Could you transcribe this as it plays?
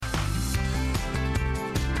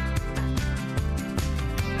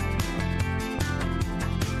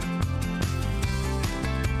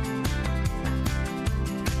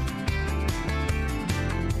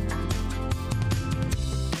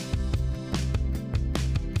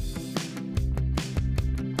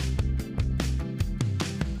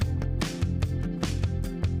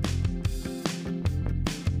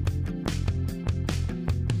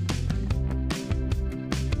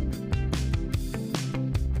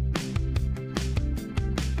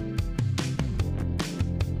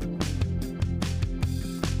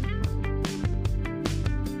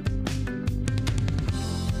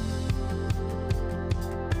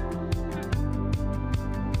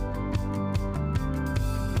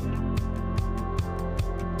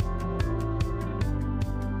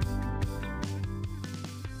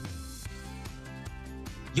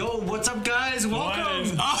Yo, what's up, guys?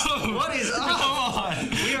 Welcome. What is up? Come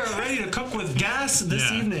on. We are ready to cook with gas this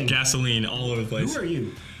evening. Gasoline all over the place. Who are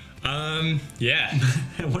you? Yeah.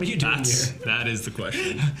 What are you doing here? That is the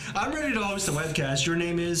question. I'm ready to host the webcast. Your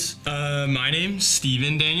name is? My name's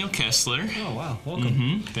Steven Daniel Kessler. Oh, wow.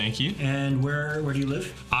 Welcome. Thank you. And where do you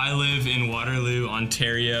live? I live in Waterloo,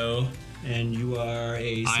 Ontario. And you are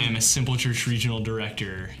I am a Simple Church Regional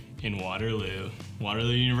Director in Waterloo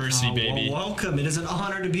University, baby. Well, welcome. It is an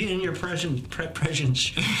honor to be in your presence. I'll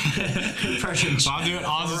do it.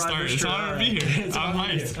 I'll just start. It's an honor to be here. I'm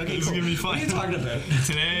hyped. Okay, this is going to be fun. What are you talking about?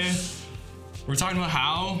 Today, we're talking about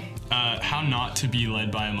how not to be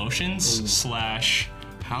led by emotions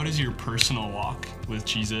 / how does your personal walk with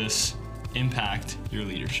Jesus impact your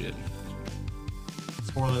leadership?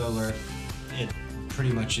 Spoiler alert, it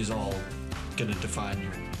pretty much is all going to define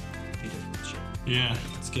your leadership. Yeah.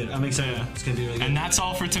 It's good. I'm excited. Yeah. It's going to be really good. And that's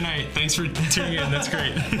all for tonight. Thanks for tuning in. That's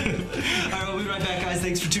great. All right, we'll be right back, guys.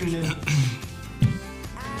 Thanks for tuning in. I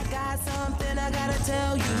got something I gotta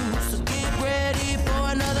tell you, so get ready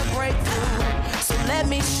for another breakthrough. So let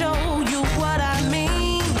me show you what I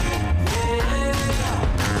mean. Yeah.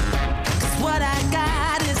 'Cause what I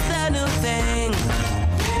got is the new thing.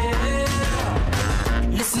 Yeah.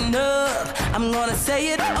 Listen up, I'm gonna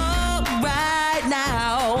say it all right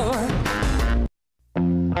now.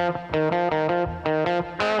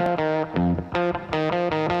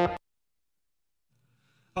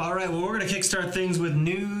 All right, well, we're going to kickstart things with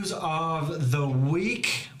news of the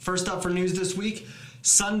week. First up for news this week,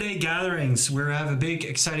 Sunday gatherings. We have a big,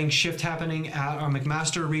 exciting shift happening at our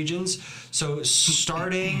McMaster regions. So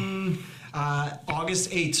starting August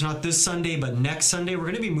 8th, so not this Sunday, but next Sunday, we're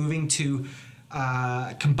going to be moving to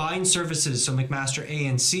combined services. So McMaster A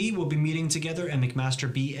and C will be meeting together, and McMaster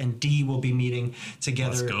B and D will be meeting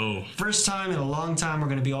together. Let's go. First time in a long time, we're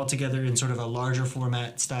going to be all together in sort of a larger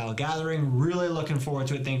format style gathering. Really looking forward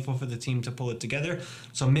to it. Thankful for the team to pull it together.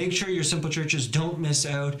 So make sure your Simple Churches don't miss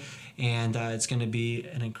out, and it's going to be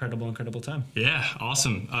an incredible time. Yeah,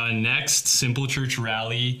 awesome. Next, Simple Church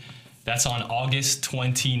Rally. That's on August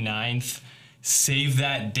 29th. Save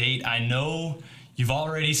that date. I know you've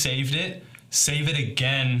already saved it. Save it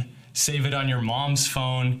again. Save it on your mom's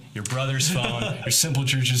phone, your brother's phone, your Simple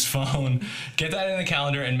Church's phone. Get that in the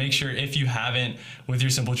calendar and make sure, if you haven't with your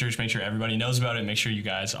Simple Church, make sure everybody knows about it. Make sure you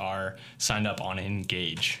guys are signed up on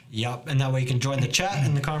Engage. Yep, and that way you can join the chat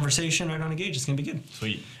and the conversation right on Engage. It's going to be good.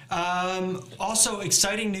 Sweet. Also,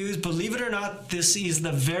 exciting news. Believe it or not, this is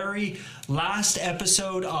the very last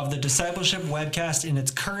episode of the Discipleship Webcast in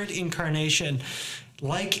its current incarnation.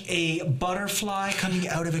 Like a butterfly coming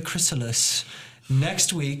out of a chrysalis.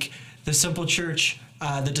 Next week, the Simple Church,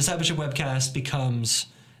 the Discipleship Webcast becomes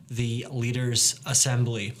the Leaders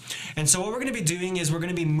Assembly. And so what we're going to be doing is we're going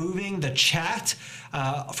to be moving the chat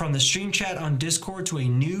from the stream chat on Discord to a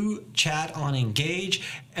new chat on Engage.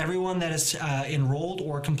 Everyone that is enrolled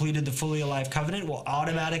or completed the Fully Alive Covenant will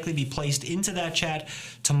automatically be placed into that chat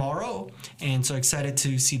tomorrow. And so excited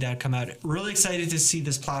to see that come out. Really excited to see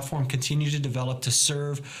this platform continue to develop to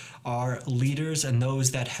serve our leaders and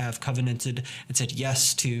those that have covenanted and said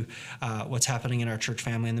yes to what's happening in our church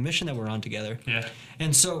family and the mission that we're on together. Yeah.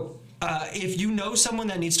 And so if you know someone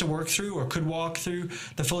that needs to work through or could walk through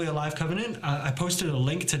the Fully Alive Covenant, I posted a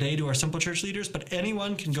link today to our Simple Church leaders, but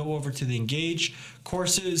anyone can go over to the Engage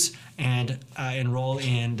courses and enroll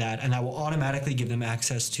in that, and that will automatically give them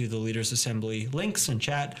access to the Leaders Assembly links and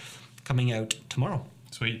chat coming out tomorrow.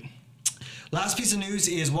 Sweet. Last piece of news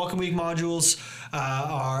is Welcome Week modules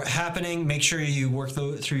are happening. Make sure you work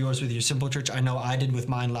through yours with your Simple Church. I know I did with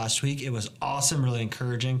mine last week. It was awesome, really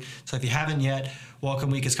encouraging. So if you haven't yet,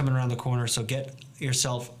 Welcome Week is coming around the corner, so get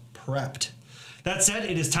yourself prepped. That said,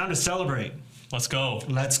 it is time to celebrate. Let's go.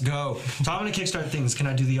 Let's go. So I'm going to kickstart things. Can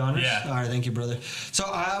I do the honors? Yeah. All right, thank you, brother. So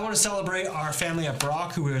I want to celebrate our family at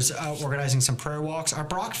Brock, who is organizing some prayer walks. Our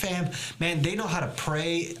Brock fam, man, they know how to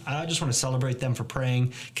pray. I just want to celebrate them for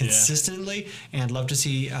praying consistently, and love to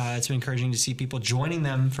see, it's been encouraging to see people joining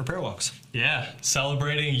them for prayer walks. Yeah,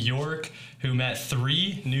 celebrating York, who met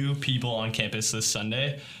 3 new people on campus this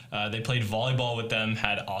Sunday. They played volleyball with them,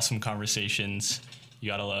 had awesome conversations. You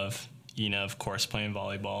gotta love Ina, of course, playing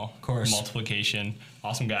volleyball. Of course. Multiplication.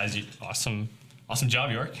 Awesome guys. Awesome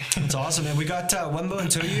job, York. It's awesome. And we got Wembo and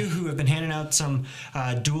Toyu, who have been handing out some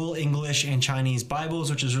dual English and Chinese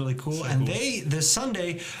Bibles, which is really cool. And they, this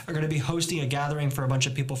Sunday, are going to be hosting a gathering for a bunch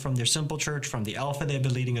of people from their Simple Church, from the Alpha they've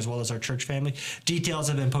been leading, as well as our church family. Details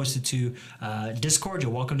have been posted to Discord.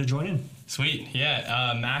 You're welcome to join in. Sweet.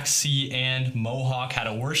 Yeah. Max C and Mohawk had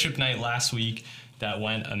a worship night last week. that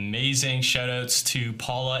went amazing. Shout outs to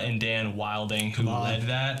Paula and Dan Wilding who led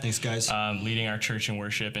that. Thanks, guys. Leading our church in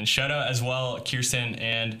worship. And shout out as well Kirsten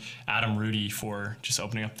and Adam Rudy for just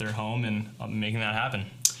opening up their home and making that happen.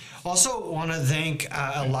 Also want to thank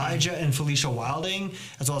Elijah and Felicia Wilding,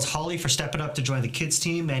 as well as Holly, for stepping up to join the kids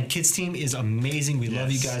team. Man, kids team is amazing. We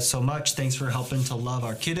love you guys so much. Thanks for helping to love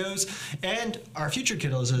our kiddos and our future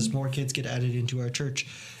kiddos as more kids get added into our church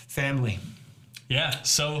family. Yeah,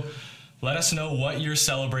 so let us know what you're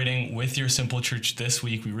celebrating with your Simple Church this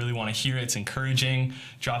week. We really want to hear it. It's encouraging.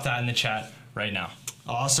 Drop that in the chat right now.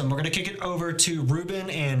 Awesome. We're going to kick it over to Ruben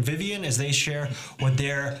and Vivian as they share what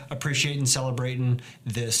they're appreciating, celebrating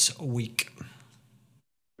this week.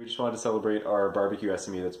 We just wanted to celebrate our barbecue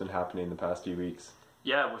SME that's been happening the past few weeks.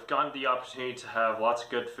 Yeah, we've gotten the opportunity to have lots of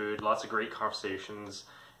good food, lots of great conversations,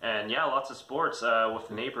 and yeah, lots of sports with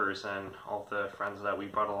the neighbors and all the friends that we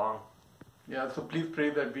brought along. Yeah, so please pray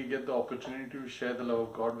that we get the opportunity to share the love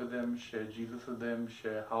of God with them, share Jesus with them,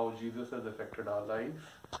 share how Jesus has affected our lives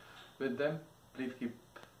with them. Please keep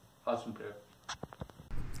us in prayer.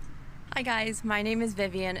 Hi guys, my name is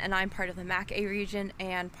Vivian and I'm part of the MAC-A region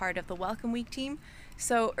and part of the Welcome Week team.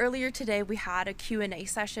 So earlier today we had a Q&A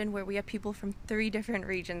session where we had people from 3 different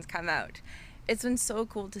regions come out. It's been so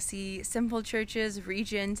cool to see simple churches,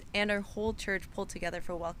 regions, and our whole church pull together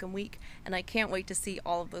for Welcome Week, and I can't wait to see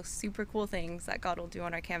all of those super cool things that God will do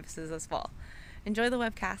on our campuses this fall. Enjoy the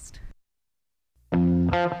webcast.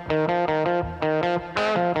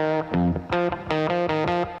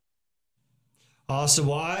 Awesome.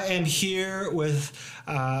 Well, I am here with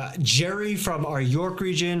Jerry from our York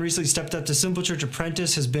region. Recently stepped up to Simple Church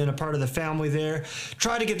Apprentice, has been a part of the family there.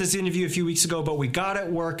 Tried to get this interview a few weeks ago, but we got it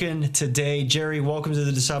working today. Jerry, welcome to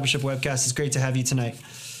the Discipleship Webcast. It's great to have you tonight.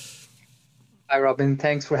 Hi, Robin.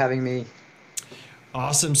 Thanks for having me.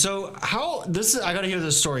 Awesome. So I got to hear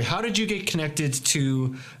this story. How did you get connected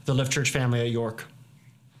to the Lift Church family at York?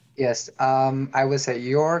 Yes, I was at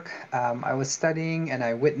York. I was studying and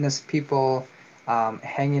I witnessed people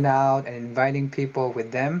hanging out and inviting people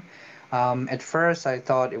with them. At first, I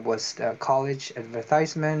thought it was a college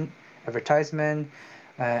advertisement,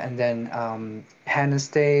 and then Hannah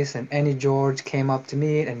Stace and Annie George came up to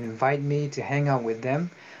me and invited me to hang out with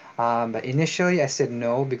them. But initially, I said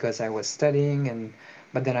no because I was studying,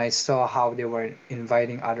 but then I saw how they were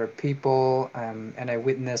inviting other people, and I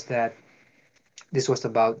witnessed that this was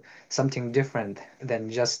about something different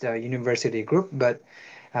than just a university group, but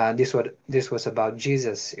this was about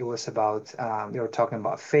Jesus. It was about they were talking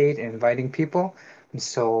about faith and inviting people. And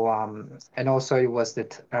so and also it was the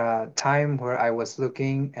time where I was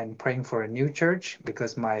looking and praying for a new church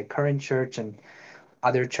because my current church and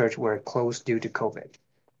other church were closed due to COVID.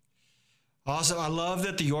 Awesome. I love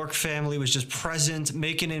that the York family was just present,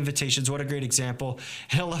 making invitations. What a great example.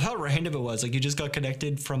 And I love how random it was. Like you just got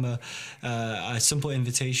connected from a simple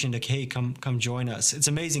invitation to, hey, come join us. It's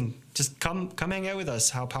amazing. Just come hang out with us,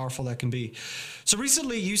 how powerful that can be. So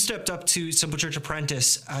recently you stepped up to Simple Church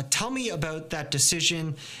Apprentice. Tell me about that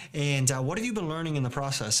decision and what have you been learning in the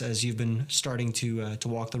process as you've been starting to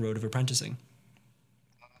walk the road of apprenticing?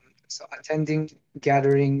 So attending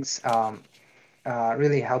gatherings,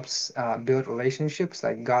 really helps build relationships,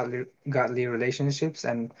 like godly relationships,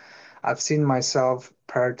 and I've seen myself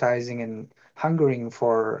prioritizing and hungering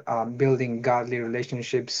for building godly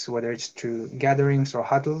relationships, whether it's through gatherings or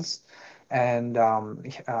huddles, and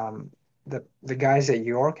the guys at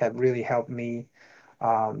York have really helped me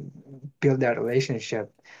build that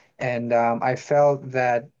relationship, and I felt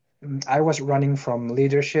that I was running from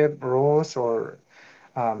leadership roles or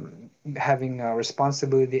having a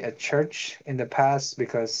responsibility at church in the past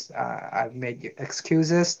because I've made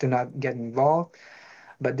excuses to not get involved.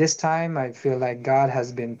 But this time I feel like God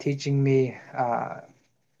has been teaching me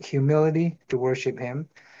humility to worship Him.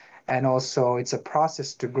 And also it's a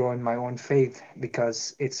process to grow in my own faith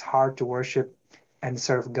because it's hard to worship and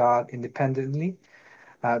serve God independently.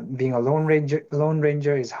 Being a lone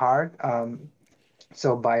ranger is hard.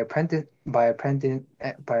 So by apprentice,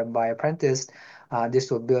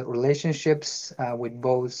 this will build relationships with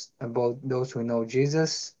both those who know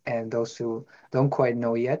Jesus and those who don't quite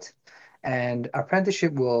know yet. And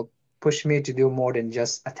apprenticeship will push me to do more than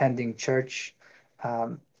just attending church.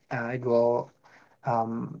 It will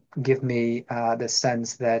give me the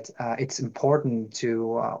sense that it's important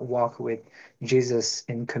to walk with Jesus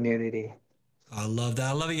in community. I love that.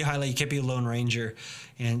 I love it. You highlight you can't be a lone ranger.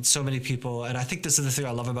 And so many people, and I think this is the thing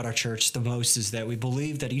I love about our church the most, is that we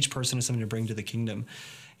believe that each person has something to bring to the kingdom.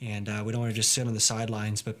 And we don't want to just sit on the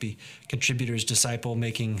sidelines, but be contributors,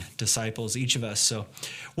 making disciples, each of us. So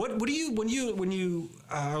what do you, when you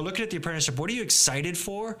are looking at the apprenticeship, what are you excited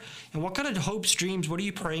for? And what kind of hopes, dreams, what are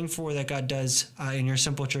you praying for that God does in your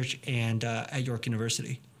Simple Church and at York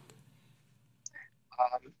University?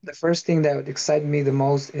 The first thing that would excite me the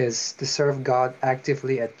most is to serve God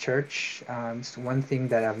actively at church. It's one thing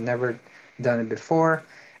that I've never done it before.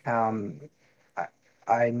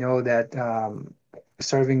 I know that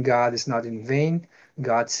serving God is not in vain.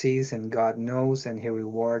 God sees and God knows and He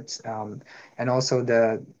rewards. And also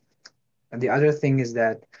the other thing is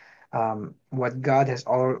that what God has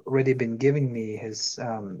already been giving me, His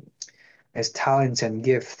talents and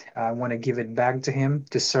gift, I want to give it back to Him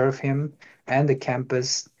to serve Him and the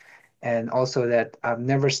campus. And also that I've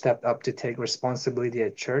never stepped up to take responsibility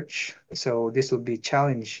at church. So this will be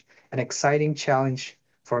an exciting challenge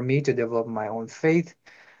for me to develop my own faith,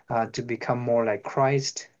 to become more like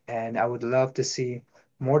Christ. And I would love to see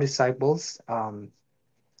more disciples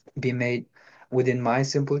be made within my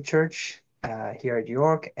Simple Church here at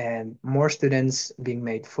York, and more students being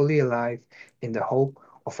made fully alive in the hope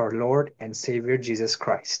of our Lord and Savior Jesus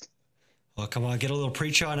Christ. Well, come on, get a little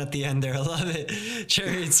preach on at the end there. I love it.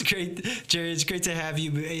 Jerry, it's great. Jerry, it's great to have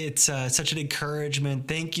you. It's such an encouragement.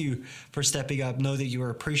 Thank you for stepping up. Know that you are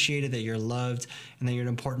appreciated, that you're loved, and that you're an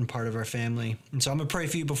important part of our family. And so I'm going to pray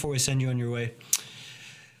for you before we send you on your way.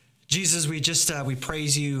 Jesus, we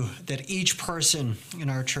praise you that each person in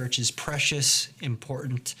our church is precious,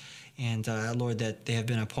 important, and Lord, that they have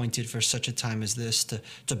been appointed for such a time as this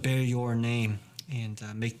to bear your name and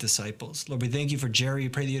make disciples. Lord, we thank you for Jerry. We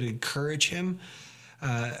pray that you'd encourage him,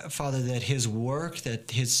 Father, that his work,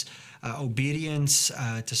 that his obedience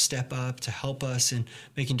to step up, to help us in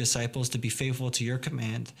making disciples, to be faithful to your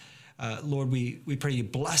command. Lord, we pray you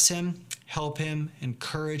bless him, help him,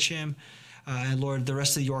 encourage him. And Lord, the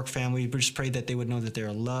rest of the York family, we just pray that they would know that they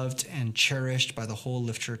are loved and cherished by the whole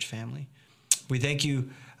Lift Church family. We thank you,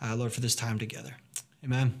 Lord, for this time together.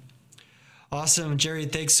 Amen. Awesome. Jerry,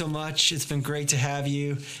 thanks so much. It's been great to have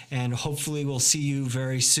you, and hopefully we'll see you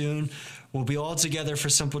very soon. We'll be all together for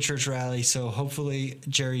Simple Church Rally, so hopefully,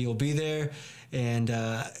 Jerry, you'll be there and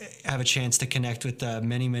have a chance to connect with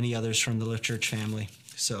many, many others from the Lift Church family.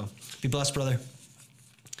 So be blessed, brother.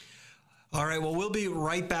 All right, well, we'll be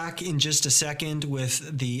right back in just a second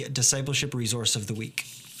with the Discipleship Resource of the Week.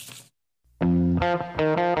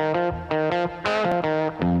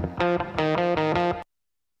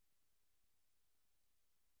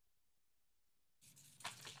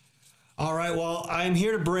 All right, well, I'm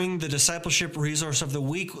here to bring the Discipleship Resource of the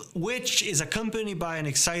Week, which is accompanied by an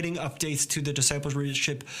exciting update to the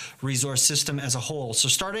Discipleship Resource system as a whole. So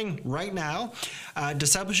starting right now,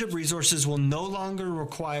 Discipleship Resources will no longer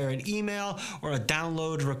require an email or a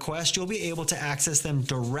download request. You'll be able to access them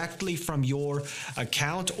directly from your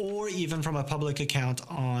account or even from a public account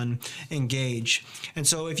on Engage. And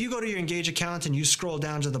so if you go to your Engage account and you scroll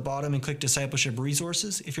down to the bottom and click Discipleship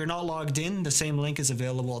Resources, if you're not logged in, the same link is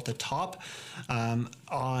available at the top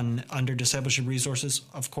under Discipleship Resources,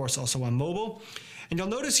 of course, also on mobile. And you'll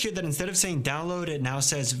notice here that instead of saying download, it now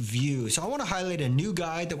says view. So I want to highlight a new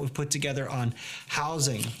guide that we've put together on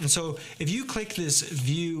housing. And so if you click this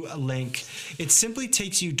view link, it simply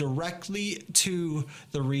takes you directly to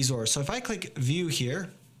the resource. So if I click view here,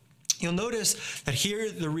 you'll notice that here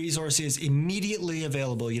the resource is immediately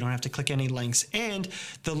available. You don't have to click any links. And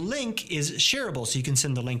the link is shareable, so you can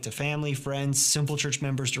send the link to family, friends, Simple Church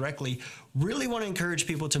members directly. Really want to encourage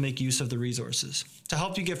people to make use of the resources. To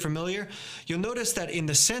help you get familiar, you'll notice that in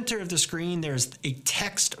the center of the screen, there's a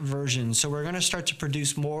text version. So we're going to start to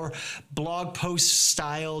produce more blog post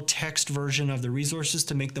style text version of the resources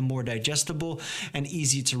to make them more digestible and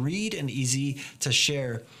easy to read and easy to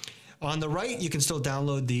share. On the right, you can still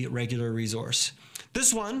download the regular resource.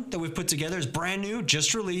 This one that we've put together is brand new,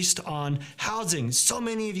 just released on housing. So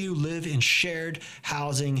many of you live in shared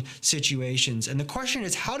housing situations. And the question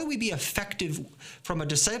is, how do we be effective from a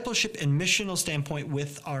discipleship and missional standpoint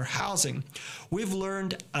with our housing? We've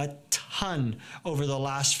learned a ton over the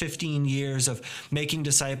last 15 years of making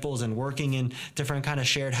disciples and working in different kind of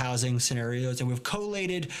shared housing scenarios. And we've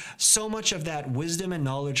collated so much of that wisdom and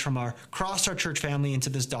knowledge from across our church family into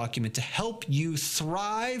this document to help you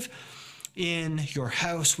thrive in your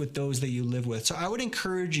house with those that you live with. So I would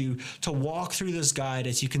encourage you to walk through this guide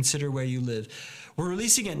as you consider where you live. We're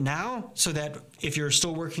releasing it now so that if you're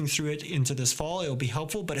still working through it into this fall, it'll be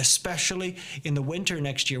helpful, but especially in the winter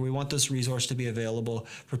next year, we want this resource to be available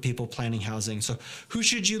for people planning housing. So who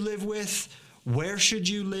should you live with? Where should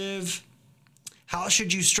you live? How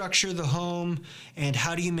should you structure the home? And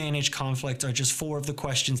how do you manage conflict are just 4 of the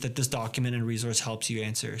questions that this document and resource helps you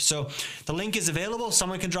answer. So the link is available.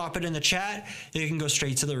 Someone can drop it in the chat. You can go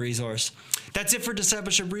straight to the resource. That's it for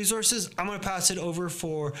discipleship resources. I'm going to pass it over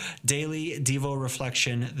for daily Devo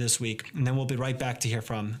reflection this week. And then we'll be right back to hear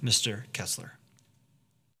from Mr. Kessler.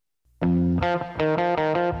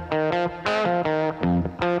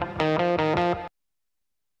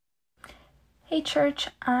 Hey church,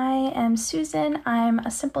 I am Susan. I'm a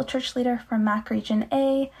simple church leader from MAC Region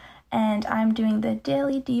A, and I'm doing the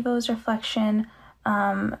daily Devos reflection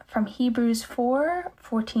from Hebrews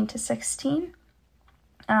 4:14 to 16.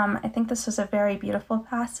 I think this was a very beautiful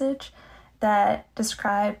passage that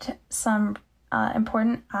described some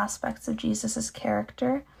important aspects of Jesus'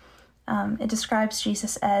 character. It describes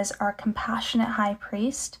Jesus as our compassionate high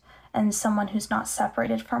priest and someone who's not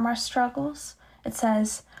separated from our struggles. It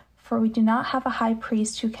says, "For we do not have a high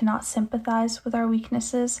priest who cannot sympathize with our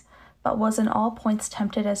weaknesses, but was in all points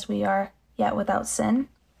tempted as we are, yet without sin."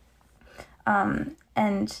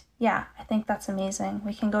 And yeah, I think that's amazing.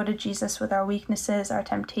 We can go to Jesus with our weaknesses, our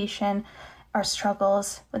temptation, our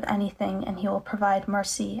struggles, with anything, and he will provide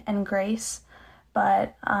mercy and grace.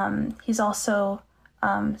 But he's also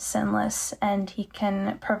sinless, and he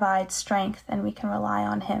can provide strength, and we can rely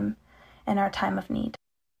on him in our time of need.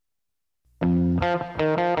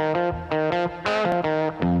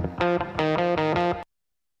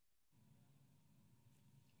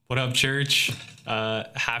 What up, church?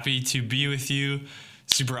 Happy to be with you.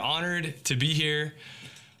 Super honored to be here.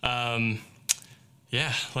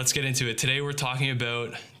 Let's get into it. Today we're talking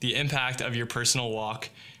about the impact of your personal walk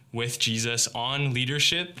with Jesus on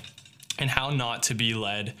leadership and how not to be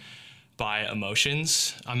led by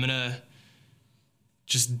emotions. I'm going to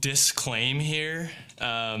just disclaim here.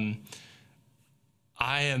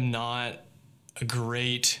 I am not a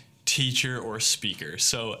great teacher or speaker.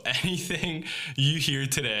 So anything you hear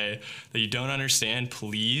today that you don't understand,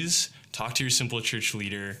 please talk to your Simple Church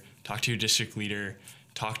leader, talk to your district leader,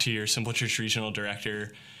 talk to your Simple Church regional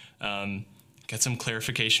director, get some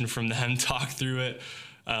clarification from them, talk through it.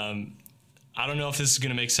 I don't know if this is going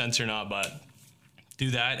to make sense or not, but do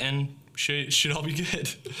that and should all be good.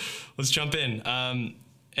 Let's jump in.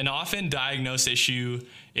 An often diagnosed issue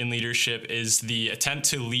in leadership is the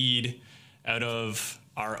attempt to lead out of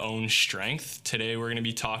our own strength. Today, we're going to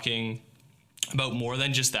be talking about more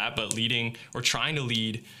than just that, but leading or trying to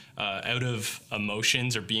lead out of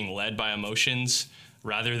emotions or being led by emotions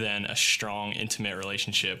rather than a strong, intimate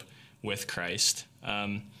relationship with Christ.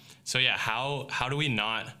 How do we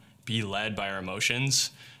not be led by our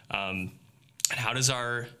emotions? And how does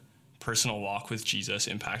our personal walk with Jesus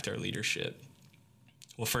impact our leadership?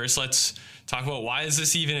 Well, first, let's talk about why is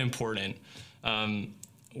this even important?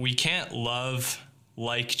 We can't love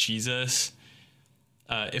like Jesus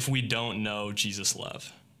if we don't know Jesus'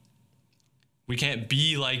 love. We can't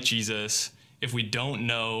be like Jesus if we don't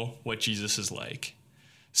know what Jesus is like.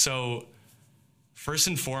 So, first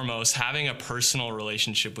and foremost, having a personal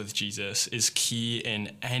relationship with Jesus is key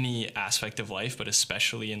in any aspect of life, but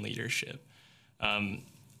especially in leadership.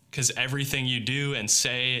 Because everything you do and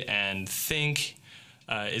say and think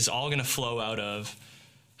is all going to flow out of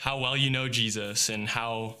how well you know Jesus and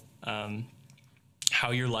how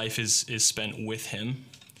your life is spent with him.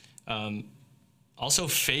 Also,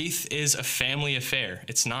 faith is a family affair.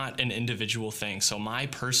 It's not an individual thing. So my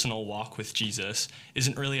personal walk with Jesus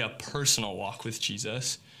isn't really a personal walk with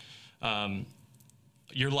Jesus.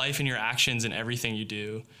 Your life and your actions and everything you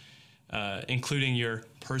do, including your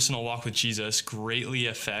personal walk with Jesus, greatly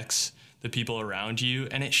affects the people around you,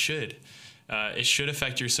 and it should. It should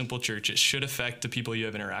affect your Simple Church. It should affect the people you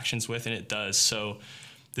have interactions with, and it does. So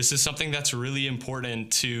this is something that's really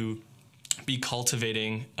important to be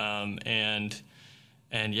cultivating,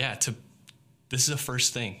 this is the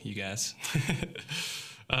first thing, you guys.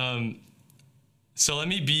 So let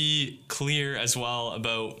me be clear as well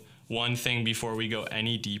about one thing before we go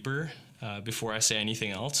any deeper, before I say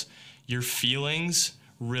anything else. Your feelings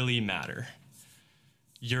really matter.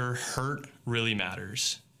 Your hurt really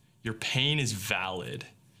matters. Your pain is valid.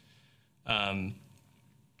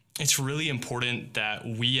 It's really important that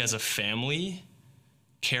we as a family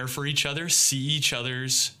care for each other, see each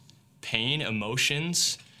other's pain,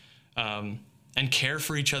 emotions, and care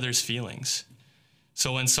for each other's feelings.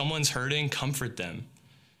 So when someone's hurting, comfort them.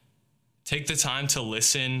 Take the time to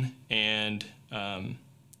listen and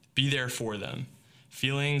be there for them.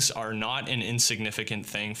 Feelings are not an insignificant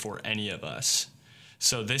thing for any of us.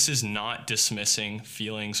 So this is not dismissing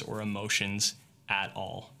feelings or emotions at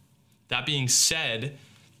all. That being said,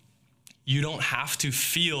 you don't have to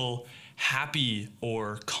feel happy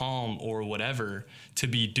or calm or whatever to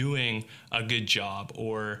be doing a good job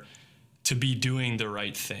or to be doing the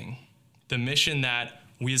right thing. The mission that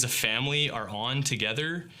we as a family are on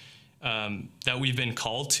together, that we've been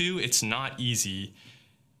called to, it's not easy.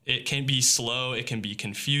 It can be slow, it can be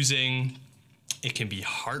confusing, it can be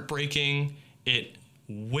heartbreaking, it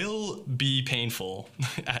will be painful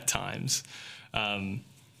at times. 1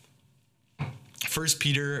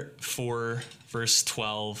 Peter 4, verse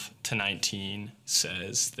 12 to 19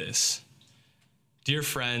 says this: "Dear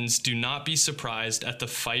friends, do not be surprised at the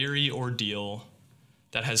fiery ordeal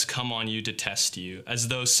that has come on you to test you, as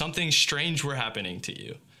though something strange were happening to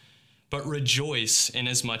you. But rejoice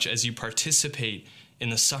inasmuch as you participate in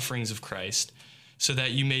the sufferings of Christ, so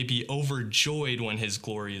that you may be overjoyed when his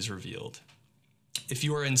glory is revealed. If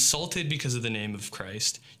you are insulted because of the name of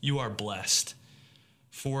Christ, you are blessed,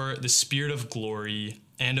 for the Spirit of glory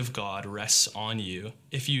and of God rests on you.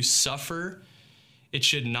 If you suffer, it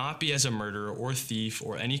should not be as a murderer or thief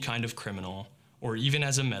or any kind of criminal, or even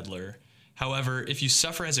as a meddler. However, if you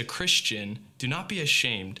suffer as a Christian, do not be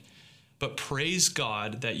ashamed, but praise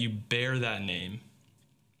God that you bear that name.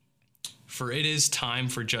 For it is time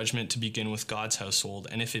for judgment to begin with God's household,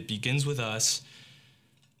 and if it begins with us,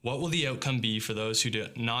 what will the outcome be for those who do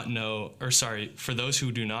not for those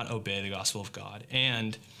who do not obey the gospel of God?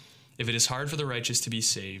 And if it is hard for the righteous to be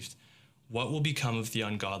saved, what will become of the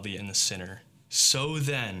ungodly and the sinner? So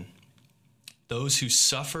then, those who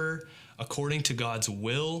suffer according to God's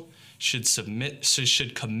will should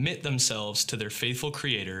commit themselves to their faithful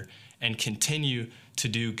Creator and continue to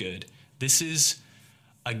do good. This is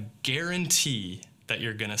a guarantee that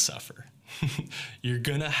you're going to suffer. You're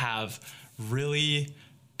going to have really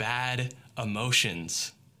bad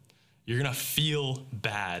emotions. You're going to feel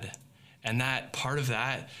bad. And that part of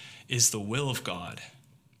that is the will of God.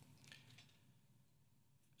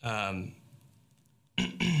 I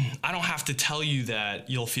don't have to tell you that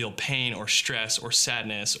you'll feel pain or stress or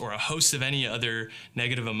sadness or a host of any other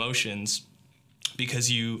negative emotions,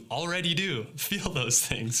 because you already do feel those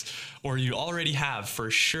things, or you already have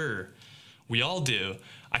for sure. We all do.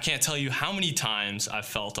 I can't tell you how many times I've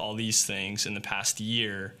felt all these things in the past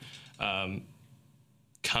year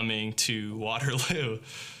coming to Waterloo.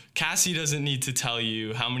 Cassie doesn't need to tell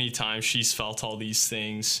you how many times she's felt all these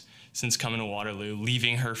things since coming to Waterloo,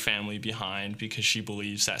 leaving her family behind because she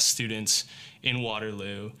believes that students in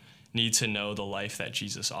Waterloo need to know the life that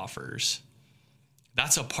Jesus offers.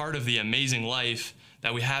 That's a part of the amazing life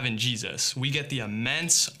that we have in Jesus. We get the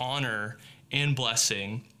immense honor and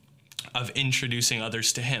blessing of introducing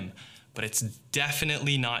others to him, but it's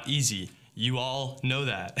definitely not easy. You all know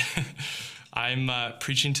that. I'm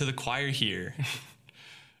preaching to the choir here.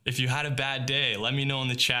 If you had a bad day, let me know in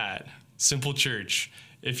the chat. Simple Church.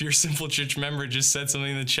 If your Simple Church member just said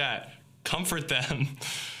something in the chat, comfort them.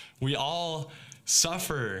 We all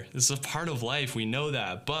suffer. This is a part of life. We know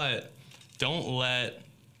that. But don't let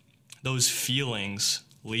those feelings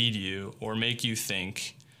lead you or make you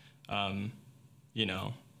think,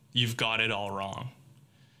 you've got it all wrong.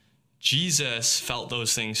 Jesus felt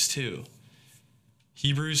those things too.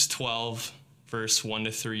 Hebrews 12, verse 1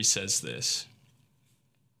 to 3 says this: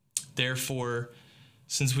 "Therefore,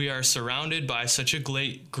 since we are surrounded by such a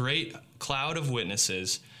great cloud of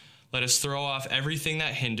witnesses, let us throw off everything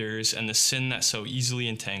that hinders and the sin that so easily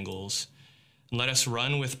entangles, and let us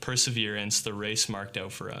run with perseverance the race marked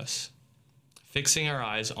out for us, fixing our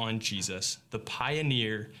eyes on Jesus, the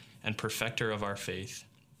pioneer and perfecter of our faith.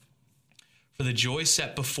 For the joy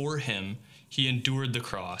set before him, he endured the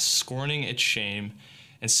cross, scorning its shame,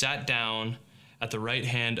 and sat down at the right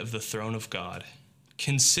hand of the throne of God.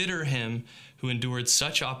 Consider him who endured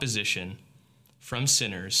such opposition from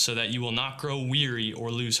sinners, so that you will not grow weary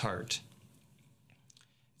or lose heart."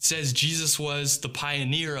 It says Jesus was the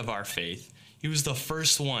pioneer of our faith. He was the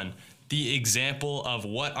first one, the example of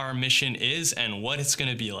what our mission is and what it's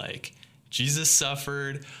going to be like. Jesus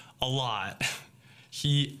suffered a lot.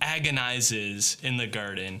 He agonizes in the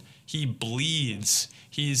garden. He bleeds.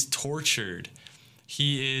 He's tortured.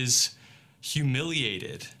 He is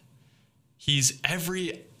humiliated. He's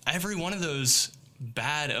every one of those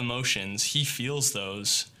bad emotions. He feels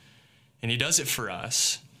those, and he does it for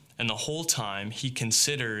us. And the whole time he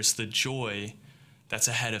considers the joy that's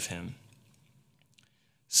ahead of him.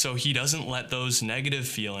 So he doesn't let those negative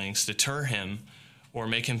feelings deter him or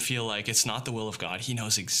make him feel like it's not the will of God. He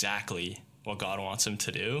knows exactly what God wants him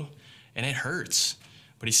to do, and it hurts,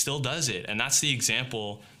 but he still does it. And that's the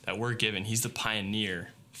example that we're given. He's the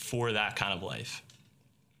pioneer for that kind of life.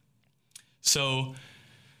 So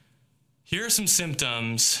here are some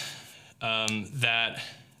symptoms that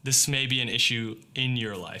this may be an issue in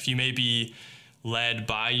your life. You may be led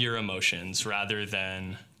by your emotions rather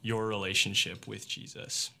than your relationship with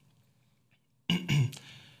Jesus.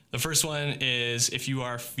 The first one is if you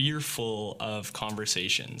are fearful of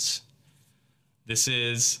conversations. This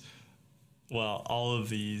is, well, all of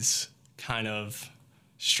these kind of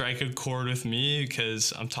strike a chord with me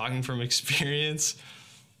because I'm talking from experience.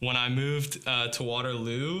 When I moved to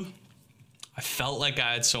Waterloo, I felt like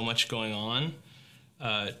I had so much going on,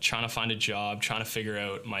 trying to find a job, trying to figure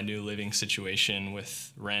out my new living situation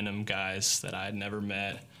with random guys that I had never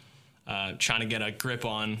met, trying to get a grip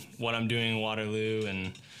on what I'm doing in Waterloo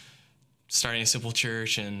and starting a Simple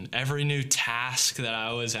Church, and every new task that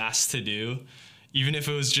I was asked to do, even if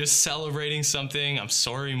it was just celebrating something. I'm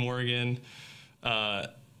sorry, Morgan.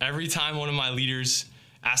 Every time one of my leaders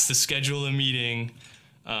asked to schedule a meeting,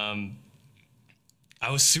 I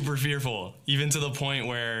was super fearful, even to the point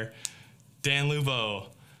where Dan Lubo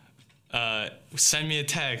send me a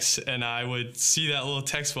text, and I would see that little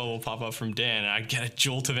text bubble pop up from Dan, and I'd get a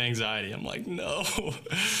jolt of anxiety. I'm like, no,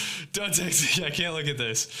 don't text me. I can't look at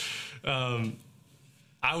this.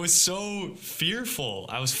 I was so fearful.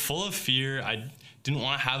 I was full of fear. I didn't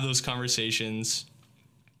want to have those conversations.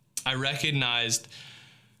 I recognized,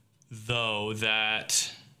 though,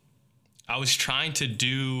 that I was trying to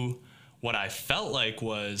do what I felt like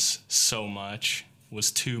was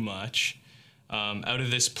too much, out of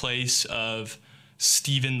this place of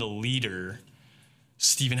Stephen the leader.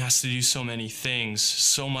 Stephen has to do so many things.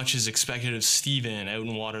 So much is expected of Stephen out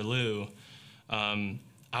in Waterloo.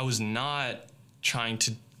 I was not trying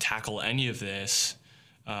to tackle any of this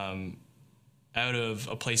out of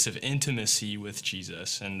a place of intimacy with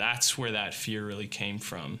Jesus, and that's where that fear really came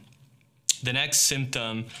from. The next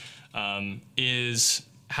symptom is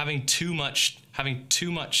having too much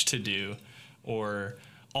to do, or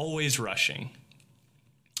always rushing.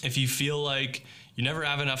 If you feel like you never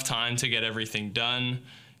have enough time to get everything done,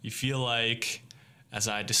 you feel like, as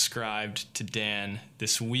I described to Dan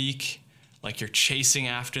this week, like you're chasing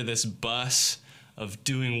after this bus of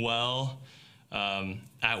doing well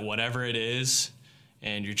at whatever it is,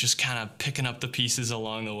 and you're just kind of picking up the pieces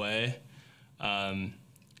along the way.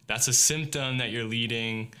 That's a symptom that you're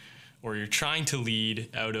leading, or you're trying to lead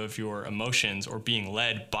out of your emotions, or being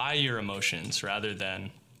led by your emotions rather than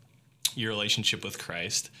your relationship with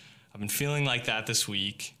Christ. I've been feeling like that this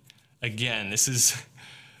week. Again,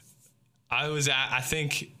 I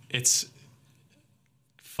think it's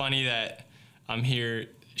funny that I'm here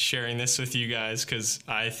sharing this with you guys, because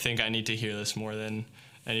I think I need to hear this more than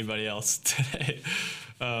anybody else today.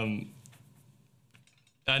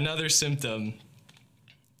 Another symptom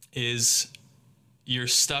is you're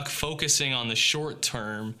stuck focusing on the short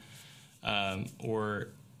term or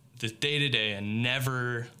the day-to-day and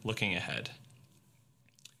never looking ahead.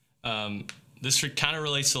 This kind of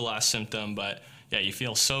relates to the last symptom, but yeah, you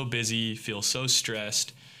feel so busy, feel so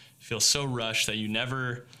stressed, feel so rushed that you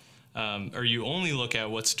never, or you only look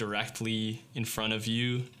at what's directly in front of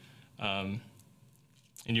you, and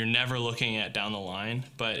you're never looking at down the line.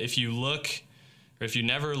 But if you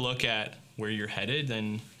never look at where you're headed,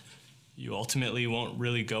 then you ultimately won't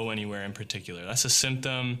really go anywhere in particular. That's a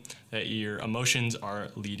symptom that your emotions are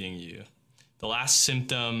leading you. The last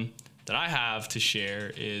symptom that I have to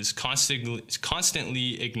share is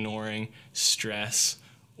constantly ignoring stress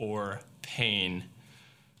or pain.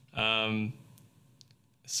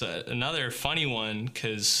 So another funny one,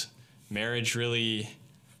 because marriage really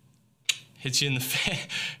hits you in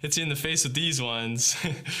the face with these ones.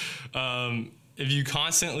 If you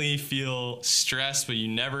constantly feel stressed, but you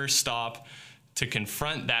never stop to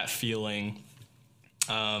confront that feeling,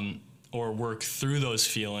 or work through those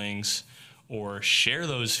feelings, or share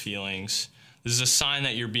those feelings, this is a sign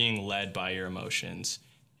that you're being led by your emotions.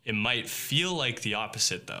 It might feel like the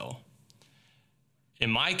opposite, though. In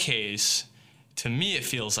my case, to me, it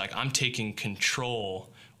feels like I'm taking control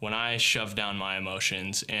when I shove down my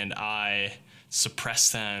emotions and I suppress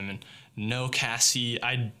them. And no, Cassie,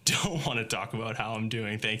 I don't want to talk about how I'm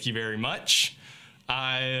doing. Thank you very much.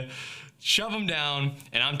 I shove them down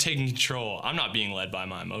and I'm taking control. I'm not being led by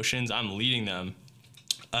my emotions. I'm leading them.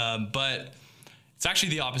 But it's actually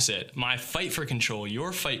the opposite. My fight for control,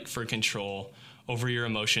 your fight for control over your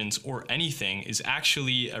emotions or anything, is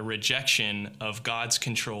actually a rejection of God's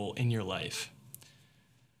control in your life.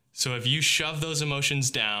 So if you shove those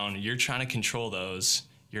emotions down, you're trying to control those,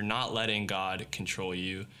 you're not letting God control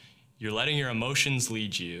you. You're letting your emotions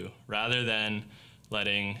lead you rather than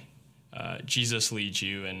letting Jesus lead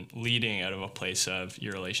you and leading out of a place of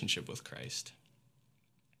your relationship with Christ.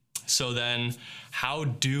 So then, how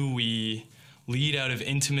do we lead out of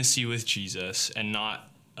intimacy with Jesus and not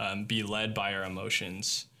be led by our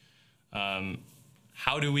emotions.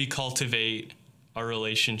 How do we cultivate our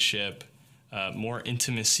relationship, more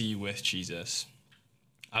intimacy with Jesus?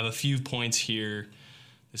 I have a few points here.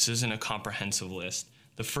 This isn't a comprehensive list.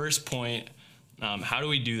 The first point, how do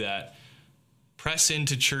we do that? Press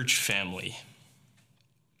into church family.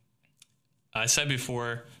 I said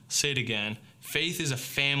before, say it again, faith is a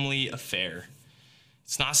family affair.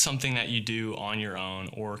 It's not something that you do on your own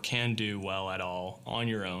or can do well at all on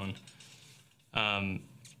your own.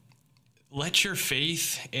 Let your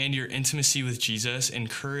faith and your intimacy with Jesus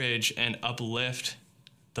encourage and uplift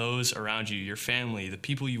those around you, your family, the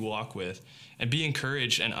people you walk with, and be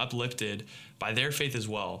encouraged and uplifted by their faith as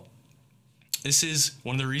well. This is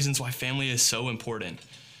one of the reasons why family is so important.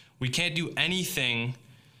 We can't do anything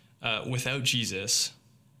without Jesus,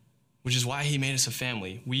 which is why he made us a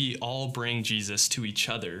family. We all bring Jesus to each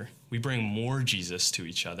other. We bring more Jesus to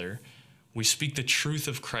each other. We speak the truth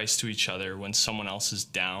of Christ to each other when someone else is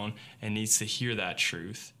down and needs to hear that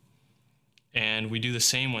truth. And we do the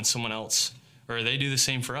same when someone else, or they do the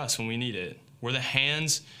same for us when we need it. We're the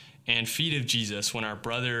hands and feet of Jesus when our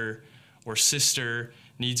brother or sister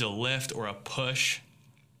needs a lift or a push.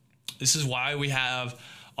 This is why we have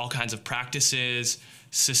all kinds of practices,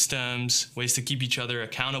 systems, ways to keep each other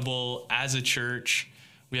accountable as a church.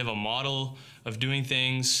 We have a model of doing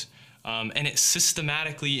things, and it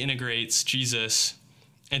systematically integrates Jesus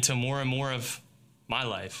into more and more of my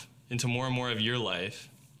life, into more and more of your life.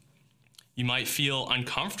 You might feel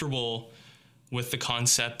uncomfortable with the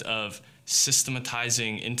concept of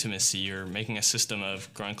systematizing intimacy or making a system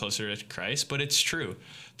of growing closer to Christ, but it's true.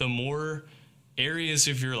 The more areas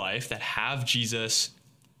of your life that have Jesus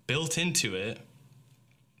built into it,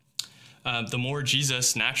 the more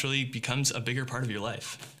Jesus naturally becomes a bigger part of your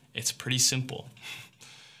life. It's pretty simple.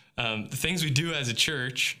 The things we do as a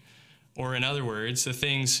church, or in other words, the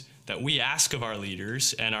things that we ask of our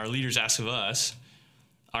leaders and our leaders ask of us,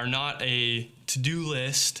 are not a to-do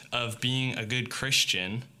list of being a good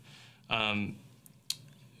Christian,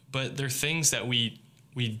 but they're things that we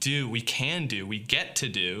do, we can do, we get to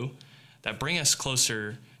do, that bring us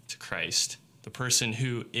closer to Christ, the person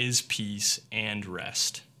who is peace and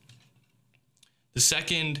rest. The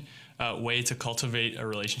second way to cultivate a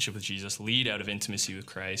relationship with Jesus, lead out of intimacy with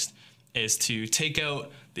Christ, is to take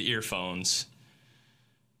out the earphones.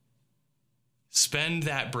 Spend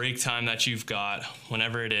that break time that you've got,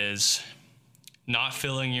 whenever it is, not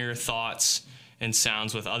filling your thoughts and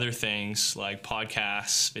sounds with other things like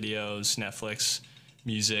podcasts, videos, Netflix,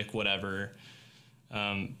 music, whatever.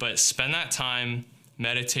 But spend that time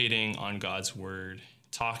meditating on God's word,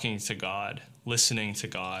 talking to God, listening to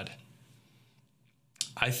God.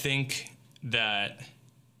 I think that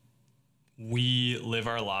we live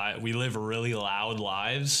really loud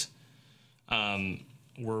lives.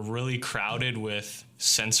 We're really crowded with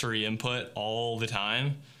sensory input all the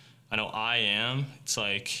time. I know I am. It's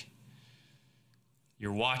like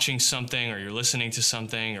you're watching something or you're listening to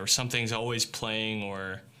something or something's always playing,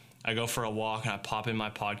 or I go for a walk and I pop in my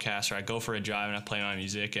podcast, or I go for a drive and I play my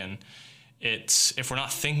music. And it's, if we're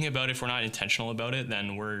not thinking about it, if we're not intentional about it,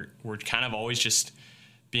 then we're kind of always just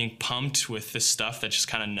being pumped with this stuff that just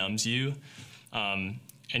kind of numbs you. And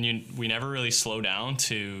we never really slow down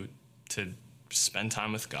to spend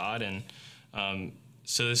time with God. And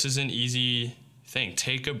so this is an easy thing.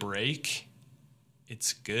 Take a break.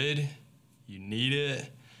 It's good. You need it.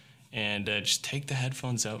 And just take the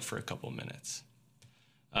headphones out for a couple minutes.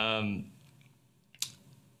 The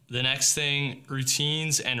next thing,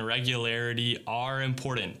 routines and regularity are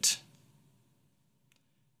important.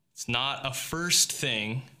 It's not a first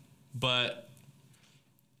thing, but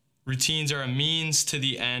routines are a means to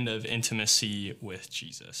the end of intimacy with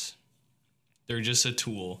Jesus. They're just a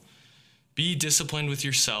tool. Be disciplined with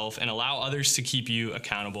yourself and allow others to keep you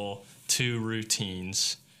accountable to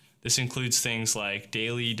routines. This includes things like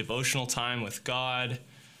daily devotional time with God,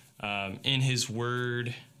 in his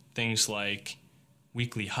word, things like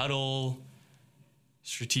weekly huddle,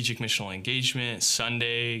 strategic missional engagement,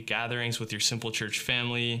 Sunday gatherings with your Simple Church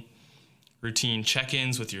family, routine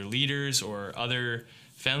check-ins with your leaders or other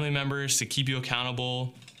family members to keep you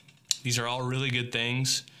accountable. These are all really good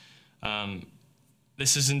things.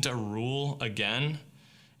 This isn't a rule, again.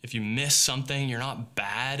 If you miss something, you're not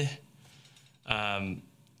bad.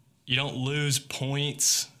 You don't lose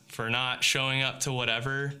points for not showing up to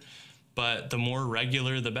whatever, but the more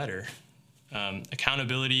regular, the better.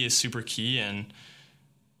 Accountability is super key, and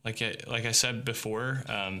like I said before,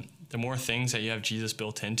 the more things that you have Jesus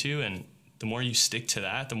built into, and the more you stick to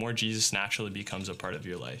that, the more Jesus naturally becomes a part of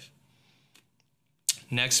your life.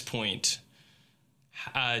 Next point,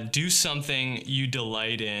 do something you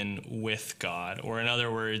delight in with God, or in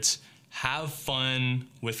other words, have fun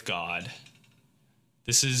with God.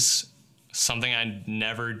 This is something I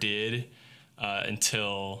never did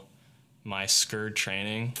until my SCIRD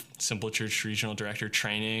training, Simple Church Regional Director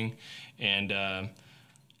training, and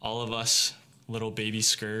all of us little baby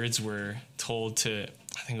SCIRDs were told to,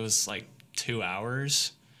 I think it was like 2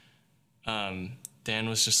 hours. Dan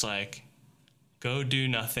was just like, go do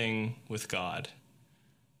nothing with God.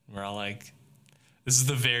 We're all like, this is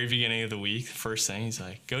the very beginning of the week. First thing, he's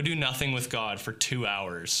like, go do nothing with God for 2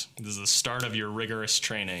 hours. This is the start of your rigorous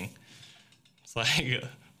training. It's like,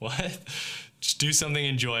 what? Just do something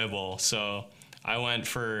enjoyable. So I went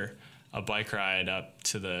for a bike ride up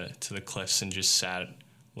to the cliffs and just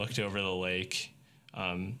looked over the lake.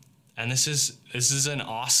 And this is an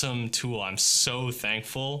awesome tool. I'm so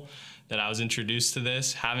thankful that I was introduced to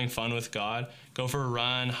this, having fun with God. Go for a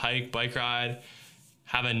run, hike, bike ride,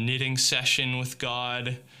 have a knitting session with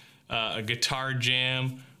God, a guitar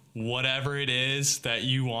jam, whatever it is that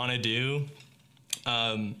you want to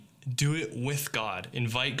do it with God.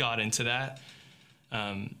 Invite God into that.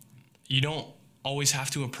 You don't always have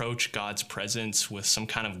to approach God's presence with some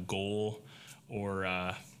kind of goal or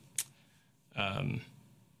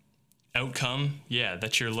outcome,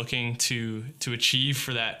 that you're looking to achieve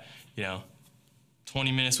for that,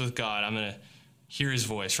 20 minutes with God. I'm going to hear his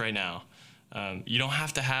voice right now. You don't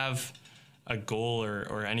have to have a goal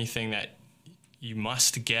or anything that you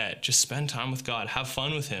must get. Just spend time with God. Have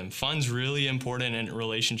fun with him. Fun's really important in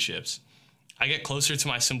relationships. I get closer to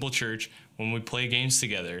my Simple Church when we play games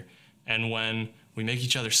together and when we make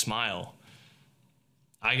each other smile.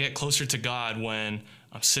 I get closer to God when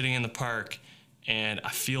I'm sitting in the park and I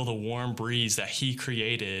feel the warm breeze that he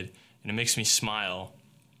created and it makes me smile.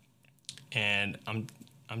 And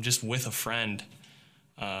I'm just with a friend.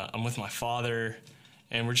 I'm with my father,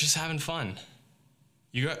 and we're just having fun.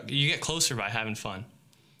 You get closer by having fun.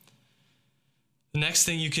 The next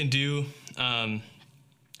thing you can do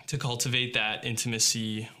to cultivate that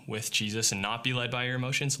intimacy with Jesus and not be led by your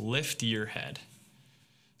emotions, lift your head.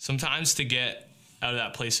 Sometimes to get out of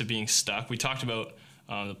that place of being stuck, we talked about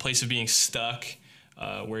the place of being stuck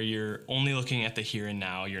where you're only looking at the here and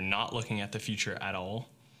now. You're not looking at the future at all.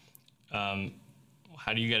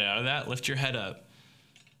 How do you get out of that? Lift your head up.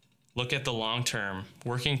 Look at the long term.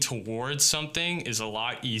 Working towards something is a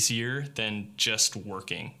lot easier than just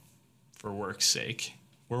working for work's sake.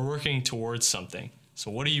 We're working towards something. So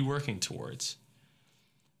what are you working towards?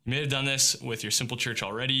 You may have done this with your Simple Church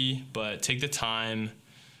already, but take the time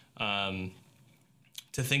to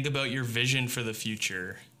think about your vision for the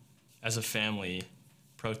future as a family.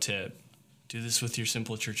 Pro tip, do this with your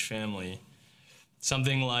Simple Church family.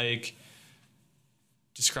 Something like,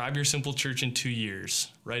 describe your Simple Church in 2 years.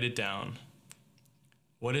 Write it down.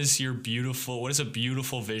 What is a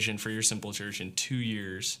beautiful vision for your Simple Church in 2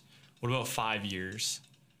 years? What about 5 years?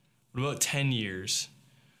 What about 10 years?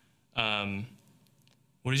 What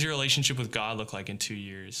does your relationship with God look like in 2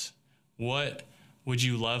 years? What would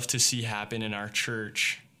you love to see happen in our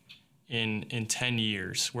church in 10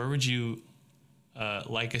 years? Where would you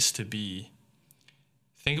like us to be?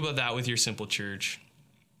 Think about that with your Simple Church.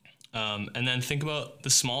 And then think about the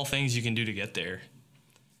small things you can do to get there.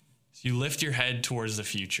 So you lift your head towards the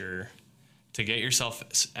future to get yourself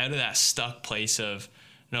out of that stuck place of,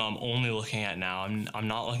 no, I'm only looking at now. I'm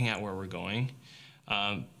not looking at where we're going.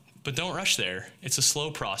 But don't rush there. It's a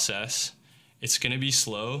slow process. It's going to be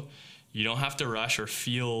slow. You don't have to rush or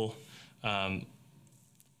feel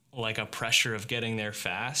like a pressure of getting there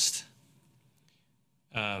fast.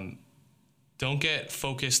 Don't get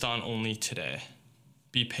focused on only today.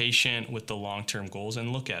 Be patient with the long-term goals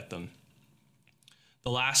and look at them.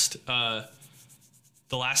 The last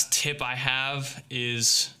tip I have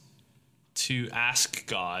is to ask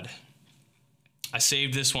God. I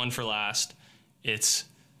saved this one for last. It's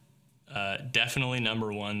definitely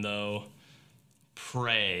number one, though.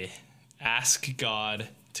 Pray. Ask God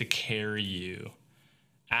to carry you.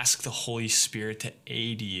 Ask the Holy Spirit to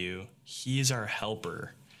aid you. He is our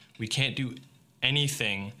helper. We can't do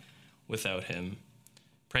anything without him.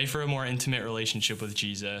 Pray for a more intimate relationship with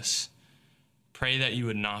Jesus. Pray that you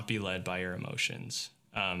would not be led by your emotions,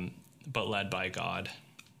 but led by God.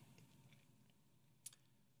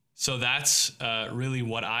 So that's really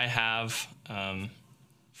what I have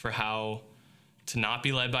for how to not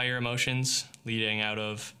be led by your emotions, leading out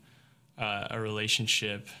of a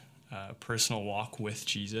relationship, personal walk with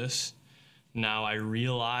Jesus. Now I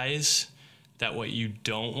realize that what you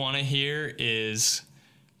don't want to hear is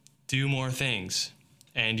do more things.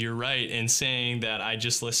 And you're right in saying that I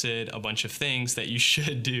just listed a bunch of things that you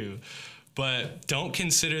should do. But don't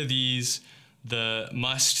consider these the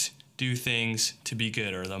must do things to be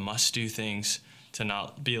good or the must do things to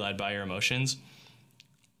not be led by your emotions.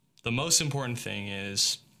 The most important thing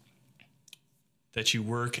is that you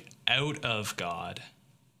work out of God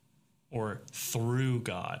or through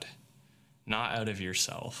God, not out of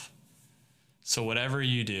yourself. So whatever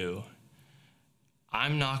you do,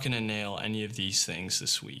 I'm not going to nail any of these things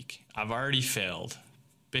this week. I've already failed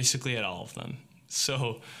basically at all of them.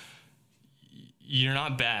 So you're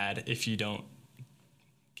not bad if you don't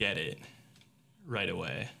get it right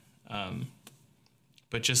away.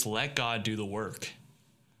 But just let God do the work.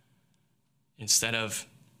 Instead of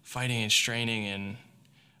fighting and straining and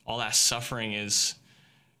all that suffering is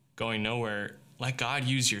going nowhere, let God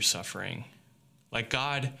use your suffering. Let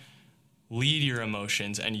God lead your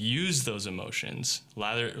emotions and use those emotions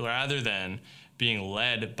rather than being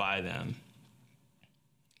led by them.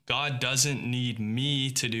 God doesn't need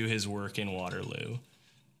me to do his work in Waterloo.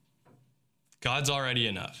 God's already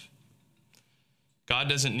enough. God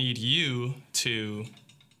doesn't need you to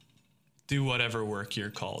do whatever work you're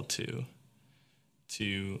called to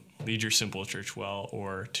lead your simple church well,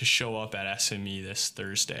 or to show up at SME this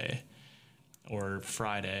Thursday or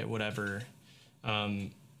Friday, whatever.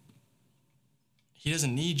 He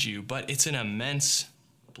doesn't need you, but it's an immense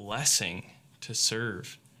blessing to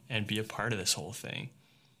serve and be a part of this whole thing.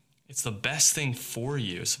 It's the best thing for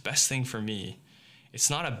you. It's the best thing for me. It's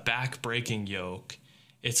not a back-breaking yoke.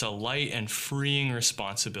 It's a light and freeing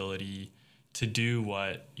responsibility to do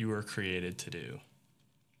what you were created to do.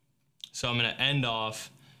 So I'm going to end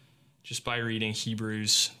off just by reading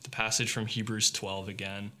the passage from Hebrews 12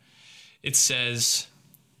 again. It says,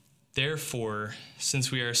 "Therefore,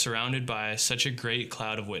 since we are surrounded by such a great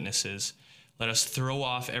cloud of witnesses, let us throw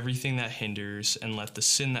off everything that hinders and let the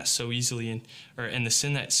sin that so easily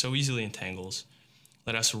entangles.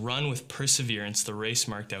 Let us run with perseverance the race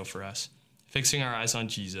marked out for us, fixing our eyes on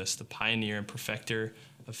Jesus, the pioneer and perfecter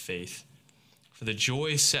of faith. For the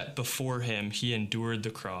joy set before him, he endured the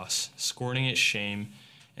cross, scorning its shame,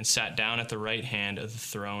 and sat down at the right hand of the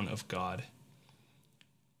throne of God.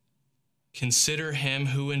 Consider him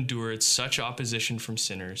who endured such opposition from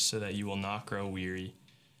sinners, so that you will not grow weary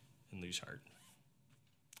and lose heart."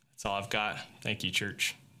 That's all I've got. Thank you,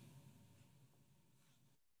 church.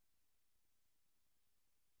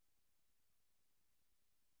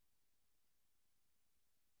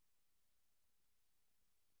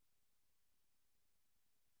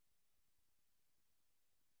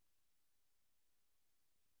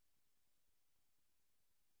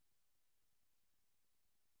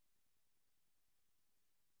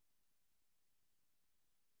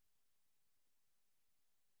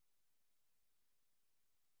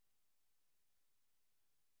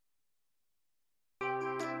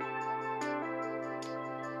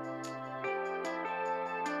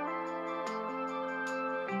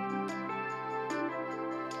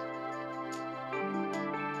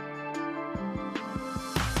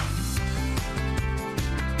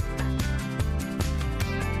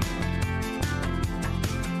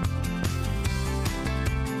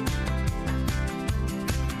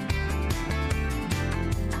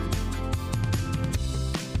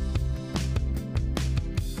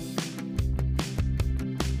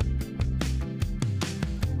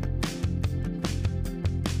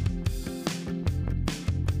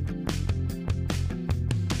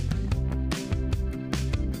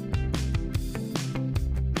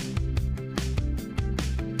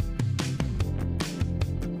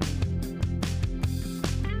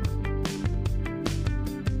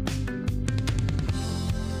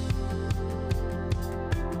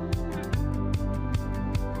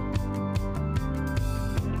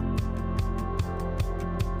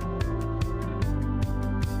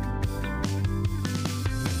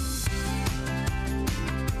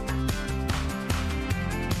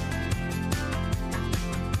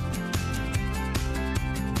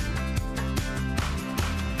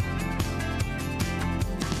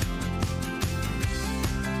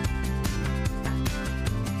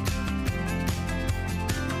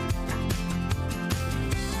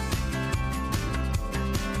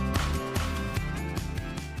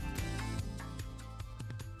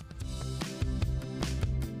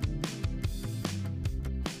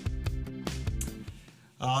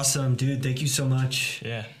 Awesome, dude. Thank you so much.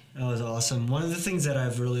 Yeah. That was awesome. One of the things that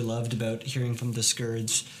I've really loved about hearing from the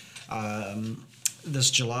Scourge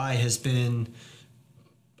this July has been,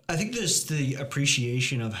 I think there's the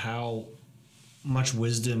appreciation of how much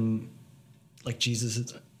wisdom like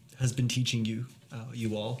Jesus has been teaching you,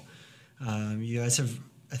 you all. You guys have,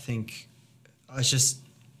 I think, it's just,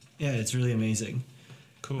 yeah, it's really amazing.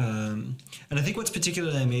 Cool. And I think what's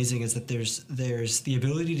particularly amazing is that there's the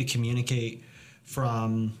ability to communicate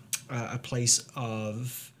from a place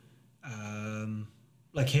of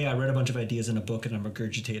like, hey, I read a bunch of ideas in a book and I'm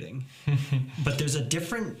regurgitating. But there's a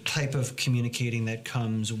different type of communicating that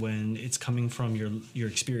comes when it's coming from your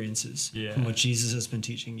experiences, from what Jesus has been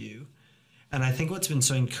teaching you. And I think what's been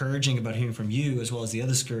so encouraging about hearing from you, as well as the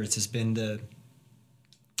other skirts, has been the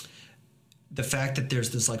fact that there's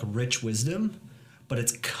this like rich wisdom, but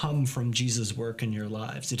it's come from Jesus' work in your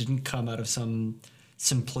lives. It didn't come out of some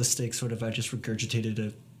simplistic sort of, I just regurgitated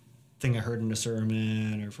a thing I heard in a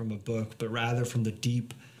sermon or from a book, but rather from the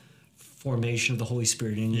deep formation of the Holy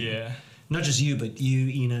Spirit in you. Yeah. Not just you, but you,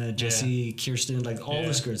 Ina, Jesse, Kirsten, like all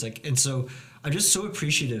the skirts. Like, and so I'm just so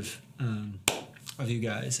appreciative of you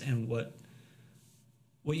guys and what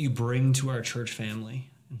you bring to our church family.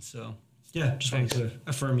 And so, yeah, just wanted to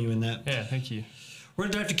affirm you in that. Yeah, thank you. We're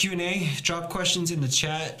going to dive to Q&A. Drop questions in the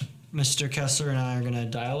chat. Mr. Kessler and I are going to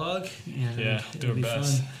dialogue. Yeah, do our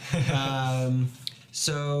best.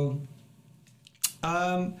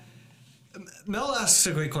 Mel asks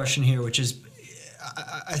a great question here, which is,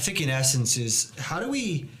 I think in essence is, how do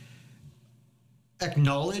we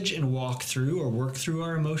acknowledge and walk through or work through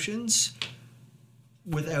our emotions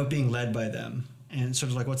without being led by them? And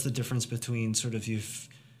sort of like, what's the difference between sort of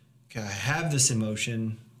I have this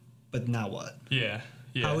emotion, but now what? Yeah.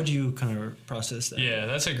 How would you kind of process that? Yeah,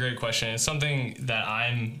 that's a great question. It's something that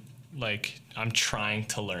I'm trying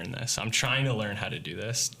to learn this. I'm trying to learn how to do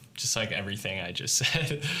this, just like everything I just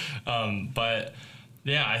said. But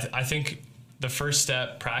yeah, I think the first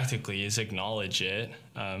step practically is acknowledge it.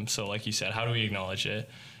 So like you said, how do we acknowledge it?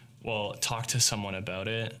 Well, talk to someone about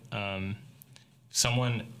it.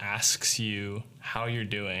 Someone asks you how you're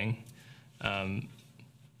doing. You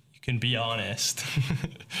can be honest.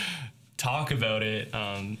 Talk about it.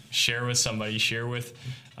 Share with somebody. Share with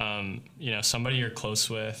somebody you're close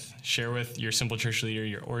with. Share with your Simple Church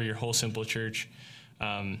leader or your whole Simple Church.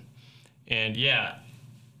 And yeah,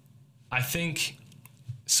 I think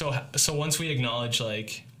so once we acknowledge,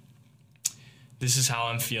 like, this is how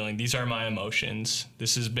I'm feeling, these are my emotions,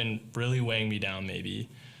 this has been really weighing me down maybe,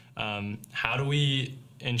 how do we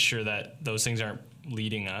ensure that those things aren't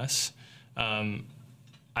leading us?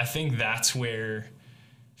 I think that's where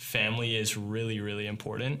family is really, really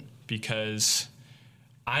important, because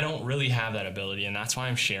I don't really have that ability, and that's why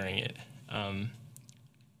I'm sharing it.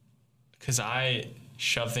 Because I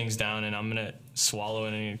shove things down and I'm going to swallow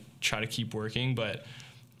it and try to keep working. But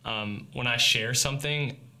when I share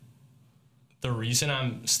something, the reason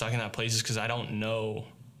I'm stuck in that place is because I don't know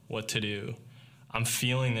what to do. I'm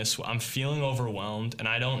feeling overwhelmed and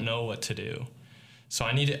I don't know what to do. So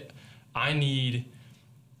I need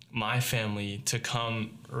my family to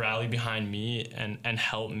come rally behind me and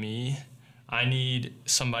help me. I need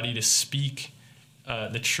somebody to speak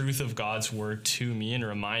the truth of God's word to me and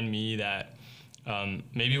remind me that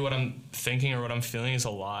maybe what I'm thinking or what I'm feeling is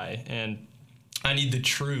a lie, and I need the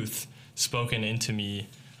truth spoken into me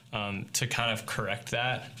to kind of correct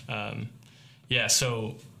that.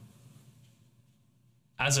 So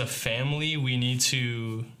as a family, we need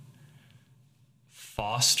to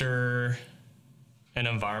foster an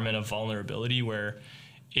environment of vulnerability where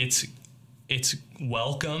it's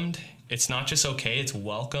welcomed. It's not just okay, it's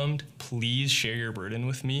welcomed. Please share your burden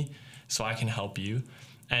with me so I can help you.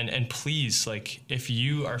 And please, like, if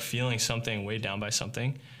you are feeling something, weighed down by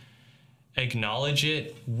something, acknowledge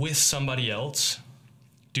it with somebody else.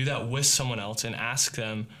 Do that with someone else and ask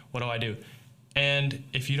them, what do I do? And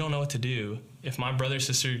if you don't know what to do, if my brother or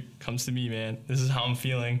sister comes to me, man, this is how I'm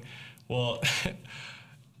feeling. Well,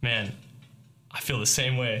 man, I feel the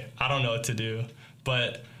same way. I don't know what to do,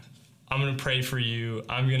 but I'm going to pray for you.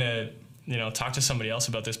 I'm going to, talk to somebody else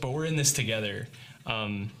about this, but we're in this together.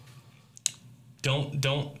 Don't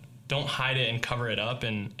hide it and cover it up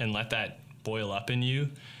and let that boil up in you,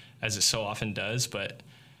 as it so often does, but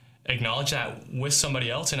acknowledge that with somebody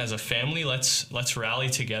else. And as a family, let's rally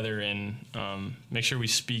together and make sure we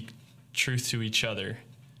speak truth to each other.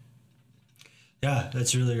 Yeah,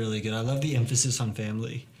 that's really, really good. I love the emphasis on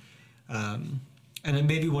family. And then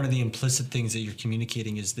maybe one of the implicit things that you're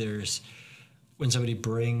communicating is when somebody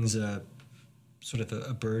brings a sort of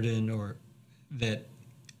a burden, or that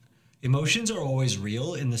emotions are always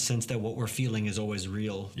real in the sense that what we're feeling is always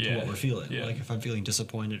real to what we're feeling. Yeah. Like if I'm feeling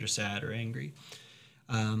disappointed or sad or angry.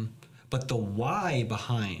 But the why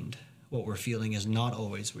behind what we're feeling is not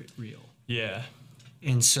always real. Yeah.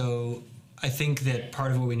 And so I think that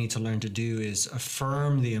part of what we need to learn to do is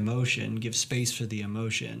affirm the emotion, give space for the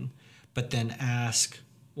emotion, but then ask,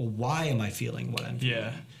 well, why am I feeling what I'm feeling?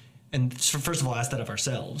 Yeah. And so first of all, ask that of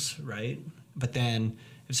ourselves, right? But then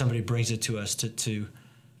if somebody brings it to us to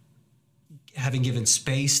having given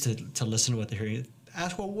space to listen to what they're hearing,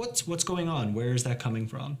 ask, well, what's going on? Where is that coming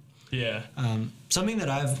from? Yeah. Something that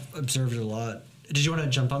I've observed a lot. Did you want to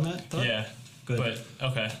jump on that thought? Yeah. Good. But,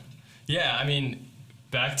 okay. Yeah, I mean,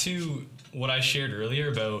 back to what I shared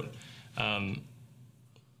earlier about,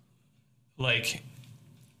 like,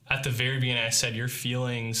 at the very beginning, I said your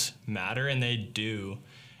feelings matter, and they do.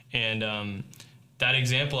 And that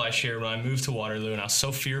example I shared when I moved to Waterloo, and I was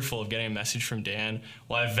so fearful of getting a message from Dan,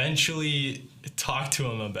 well, I eventually talked to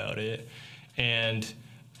him about it, and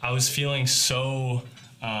I was feeling so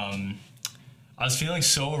overwhelmed,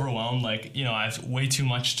 like, you know, I have way too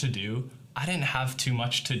much to do. I didn't have too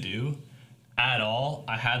much to do at all.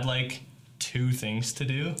 I had like 2 things to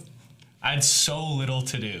do. I had so little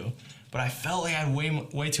to do, but I felt like I had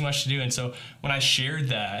way too much to do. And so when I shared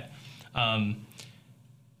that, I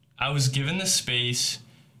was given the space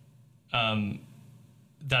that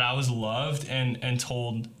I was loved and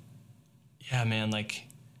told, yeah, man, like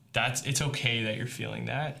it's okay that you're feeling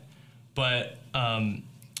that. But my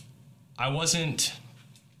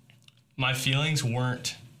feelings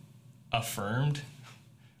weren't affirmed.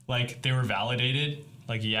 Like, they were validated.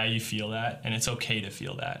 Like, yeah, you feel that, and it's okay to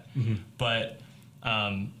feel that. Mm-hmm. But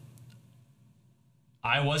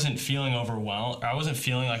I wasn't feeling overwhelmed. I wasn't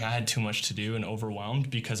feeling like I had too much to do and overwhelmed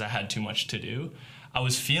because I had too much to do. I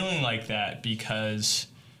was feeling like that because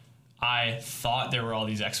I thought there were all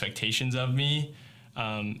these expectations of me.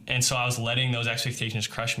 And so I was letting those expectations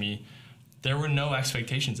crush me. There were no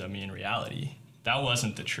expectations of me in reality. That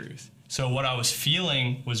wasn't the truth. So what I was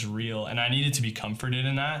feeling was real, and I needed to be comforted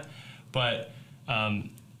in that. But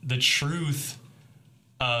the truth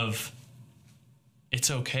of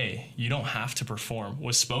it's okay, you don't have to perform,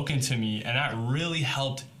 was spoken to me, and that really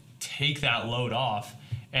helped take that load off.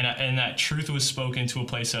 And that truth was spoken to a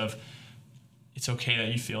place of, it's okay that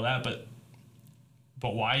you feel that, but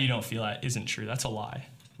why you don't feel that isn't true. That's a lie.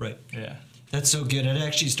 Right. Yeah. That's so good. And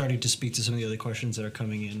actually starting to speak to some of the other questions that are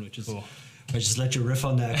coming in, which is cool. I just let you riff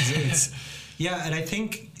on that. 'Cause it's, yeah, and I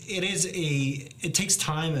think it takes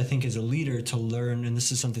time, I think, as a leader to learn, and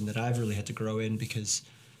this is something that I've really had to grow in because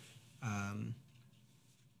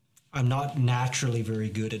I'm not naturally very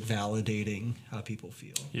good at validating how people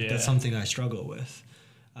feel. Yeah. That's something I struggle with.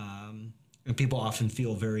 And people often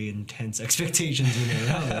feel very intense expectations when they're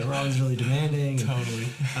around. They're always really demanding. Totally.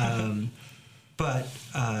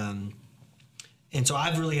 And so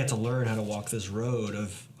I've really had to learn how to walk this road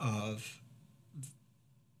of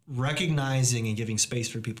recognizing and giving space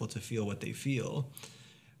for people to feel what they feel,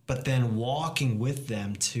 but then walking with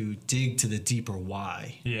them to dig to the deeper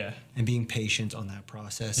why. Yeah. And being patient on that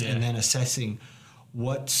process, yeah. And then assessing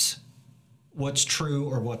what's true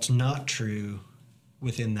or what's not true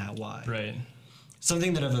within that why. Right.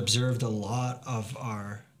 Something that I've observed a lot of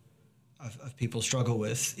people struggle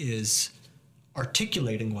with is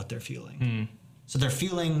articulating what they're feeling. Mm. So they're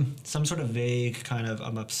feeling some sort of vague kind of,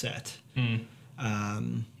 I'm upset. Mm.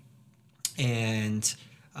 And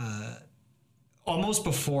almost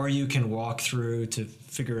before you can walk through to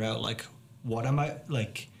figure out, like, why am I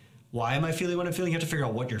feeling what I'm feeling? You have to figure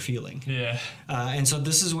out what you're feeling. Yeah. And so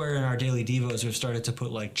this is where in our daily devos we've started to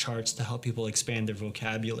put like charts to help people expand their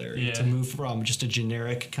vocabulary, to move from just a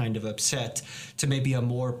generic kind of upset to maybe a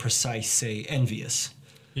more precise, say, envious.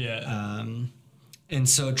 Yeah. And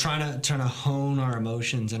so trying to hone our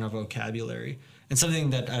emotions and our vocabulary. And something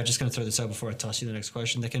that I'm just going to throw this out before I toss you the next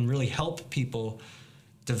question that can really help people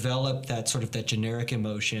develop that sort of that generic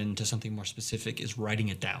emotion to something more specific is writing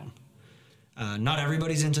it down. Not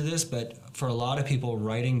everybody's into this, but for a lot of people,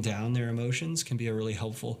 writing down their emotions can be a really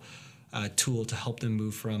helpful tool to help them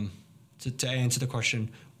move from, to answer the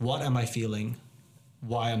question, what am I feeling?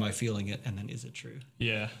 Why am I feeling it? And then is it true?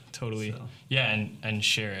 Yeah, totally. So. Yeah, and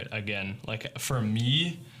share it again. Like for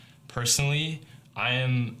me personally, I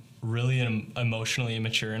am really emotionally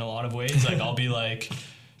immature in a lot of ways. Like I'll be like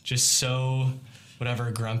just so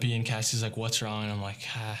whatever grumpy, and Cassie's like, what's wrong? And I'm like,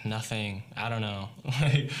 nothing. I don't know.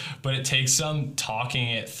 But it takes some talking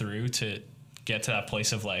it through to get to that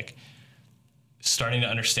place of like starting to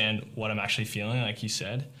understand what I'm actually feeling, like you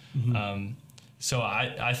said. Mm-hmm. So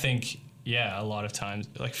I think, yeah, a lot of times,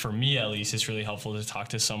 like for me at least, it's really helpful to talk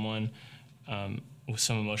to someone with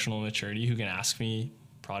some emotional maturity who can ask me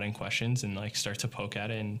prodding questions and like start to poke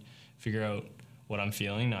at it and figure out what I'm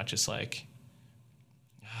feeling, not just like,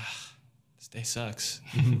 this day sucks.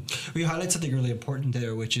 Mm-hmm. Well, you highlight something really important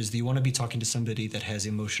there, which is that you want to be talking to somebody that has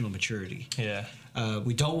emotional maturity. Yeah.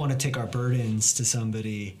 We don't want to take our burdens to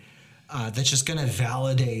somebody that's just going to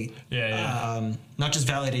validate, Yeah. not just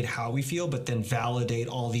validate how we feel, but then validate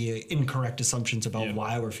all the incorrect assumptions about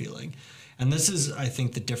why we're feeling. And this is, I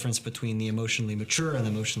think, the difference between the emotionally mature and the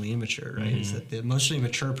emotionally immature, right? Is that the emotionally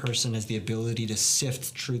mature person has the ability to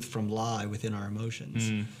sift truth from lie within our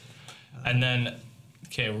emotions. And then,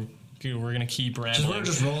 okay, we're going to keep rambling. We're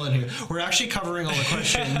just rolling here. We're actually covering all the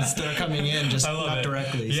questions that are coming in, just not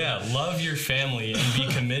directly. Yeah, love your family and be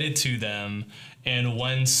committed to them. And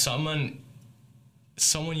when someone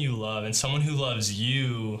you love and someone who loves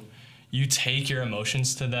you, you take your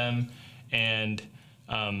emotions to them, and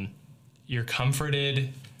you're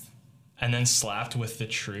comforted and then slapped with the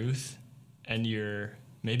truth, and you're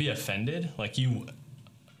maybe offended. Like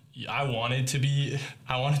I wanted to be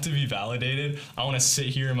validated. I want to sit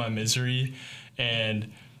here in my misery, and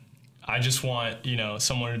I just want,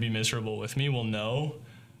 someone to be miserable with me. Well, no,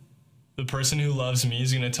 the person who loves me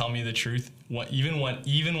is going to tell me the truth, even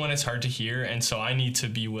when it's hard to hear. And so I need to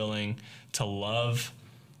be willing to love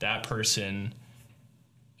that person,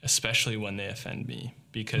 especially when they offend me.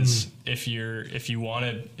 Because if you want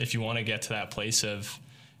to get to that place of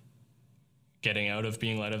getting out of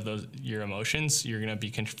being led of your emotions, you're gonna be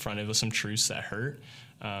confronted with some truths that hurt.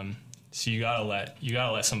 So you gotta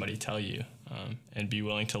let somebody tell you, and be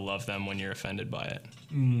willing to love them when you're offended by it.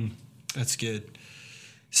 That's good.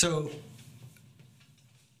 So,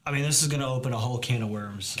 I mean, this is gonna open a whole can of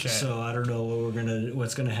worms. Okay. So I don't know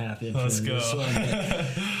what's gonna happen. Let's from go. this one.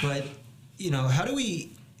 But how do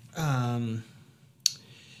we?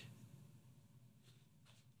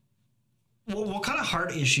 What kind of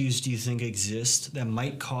heart issues do you think exist that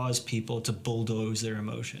might cause people to bulldoze their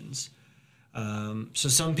emotions? So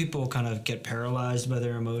some people kind of get paralyzed by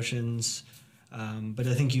their emotions, but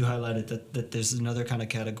I think you highlighted that there's another kind of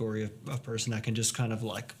category of person that can just kind of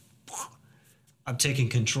like, I'm taking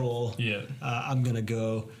control. Yeah. I'm gonna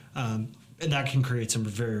go, and that can create some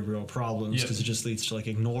very real problems because it just leads to like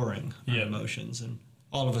ignoring our emotions, and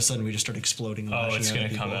all of a sudden we just start exploding. It's going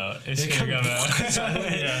to come out. It's going to come out.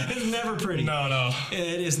 It's never pretty. No.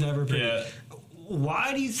 It is never pretty. Yeah.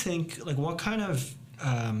 Why do you think, like, what kind of,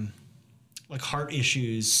 like, heart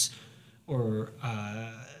issues or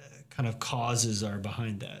kind of causes are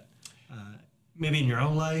behind that? Maybe in your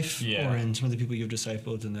own life or in some of the people you've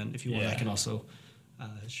discipled, and then if you want, I can also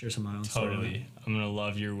share some of my own story. Totally. I'm going to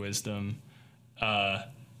love your wisdom.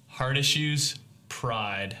 Heart issues,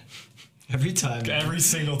 pride. Every time. Every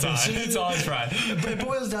single time. It's always pride. But it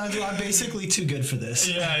boils down to, I'm basically too good for this.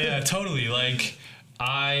 Yeah, totally. Like,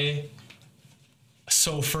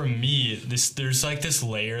 so for me, there's like this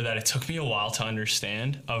layer that it took me a while to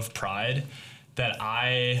understand of pride, that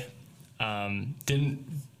I didn't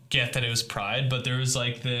get that it was pride, but there was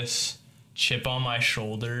like this chip on my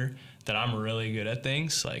shoulder that I'm really good at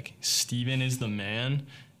things. Like, Steven is the man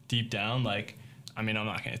deep down. Like, I mean, I'm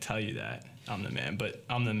not going to tell you that I'm the man, but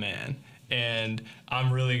I'm the man. And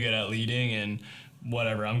I'm really good at leading and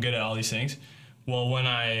whatever. I'm good at all these things. Well, when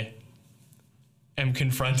I am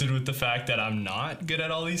confronted with the fact that I'm not good at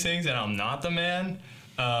all these things and I'm not the man,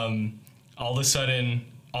 all of a sudden,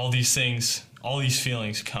 all these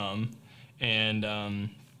feelings come, and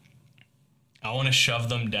I want to shove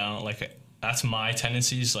them down. Like, that's my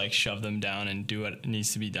tendency, is like shove them down and do what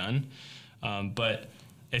needs to be done. But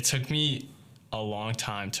it took me a long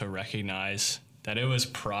time to recognize that it was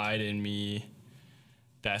pride in me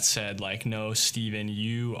that said, like, no, Steven,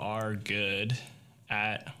 you are good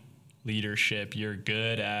at leadership. You're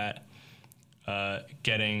good at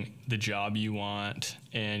getting the job you want,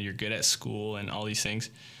 and you're good at school and all these things.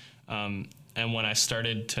 And when I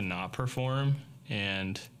started to not perform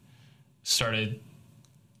and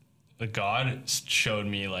God showed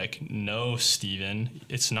me, like, no, Steven,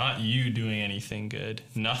 it's not you doing anything good.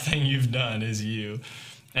 Nothing you've done is you.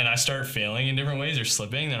 And I start failing in different ways or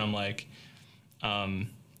slipping, then I'm like,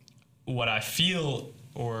 what I feel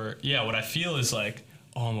is like,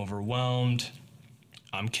 oh, I'm overwhelmed,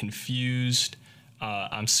 I'm confused,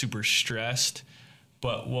 I'm super stressed.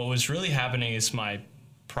 But what was really happening is my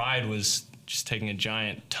pride was just taking a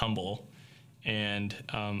giant tumble. And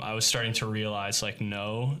I was starting to realize, like,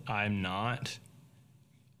 no, I'm not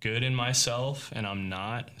good in myself, and I'm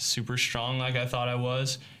not super strong like I thought I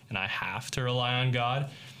was, and I have to rely on God.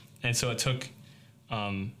 And so it took,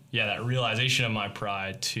 that realization of my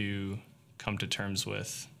pride to come to terms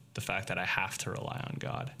with the fact that I have to rely on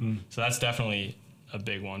God. So that's definitely a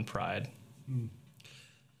big one, pride. And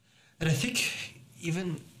I think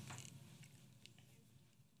even,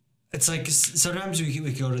 it's like sometimes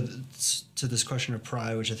we go to this question of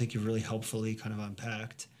pride, which I think you've really helpfully kind of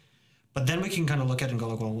unpacked. But then we can kind of look at it and go,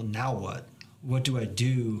 like, well, now what? What do I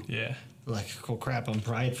do like, oh crap, I'm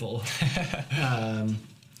prideful.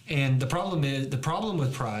 And the problem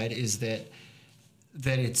with pride is that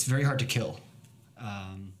it's very hard to kill.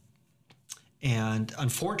 And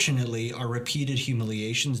unfortunately, our repeated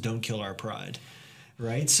humiliations don't kill our pride,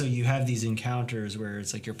 right? So you have these encounters where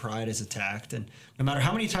it's like your pride is attacked, and no matter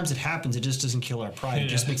how many times it happens, it just doesn't kill our pride. It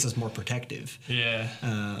just makes us more protective. Yeah.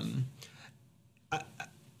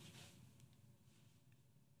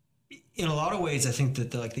 In a lot of ways, I think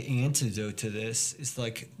that the antidote to this is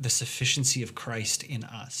like the sufficiency of Christ in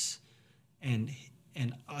us, and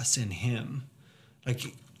us in Him.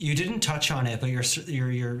 Like, you didn't touch on it, but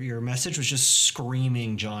your message was just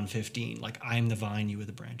screaming John 15, like, I am the vine, you are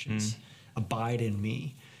the branches. Abide in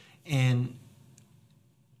me. And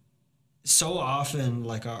so often,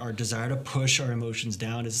 like, our desire to push our emotions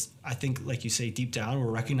down is, I think, like you say, deep down,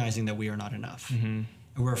 we're recognizing that we are not enough. And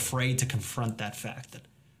we're afraid to confront that fact that,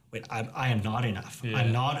 wait, I am not enough. Yeah.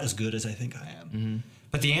 I'm not as good as I think I am.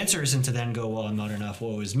 But the answer isn't to then go, well, I'm not enough,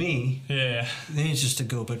 woe is me. Yeah. Then it's just to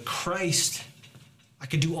go, but Christ, I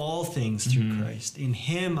can do all things through Christ. In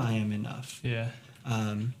Him I am enough. Yeah.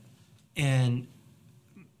 And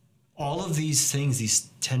all of these things, these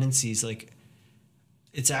tendencies, like,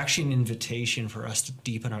 it's actually an invitation for us to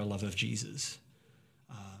deepen our love of Jesus.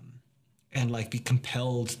 And like be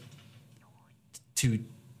compelled to,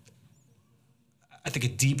 I think, a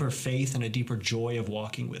deeper faith and a deeper joy of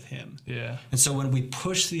walking with Him. Yeah. And so when we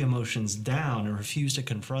push the emotions down and refuse to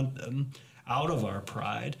confront them out of our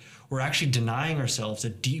pride, we're actually denying ourselves a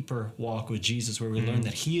deeper walk with Jesus, where we learn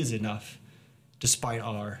that He is enough despite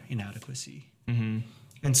our inadequacy.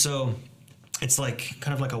 And so it's like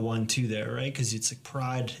kind of like a 1-2 there, right? Because it's like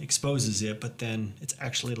pride exposes it, but then it's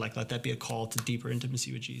actually like, let that be a call to deeper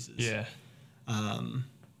intimacy with Jesus. Yeah.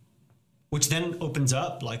 Which then opens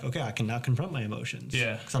up, like, okay, I can now confront my emotions.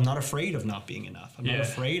 Yeah. Because I'm not afraid of not being enough. I'm not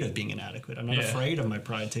afraid of being inadequate. I'm not afraid of my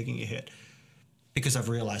pride taking a hit, because I've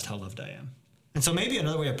realized how loved I am. And so maybe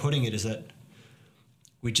another way of putting it is that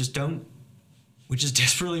we just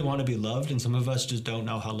desperately want to be loved, and some of us just don't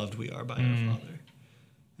know how loved we are by our Father.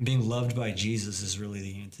 And being loved by Jesus is really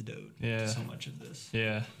the antidote to so much of this.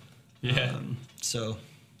 Yeah. Yeah. So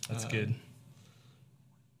that's good.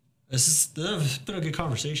 This has been a good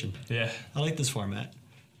conversation. Yeah. I like this format.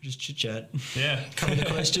 Just chit chat. Yeah. Cover the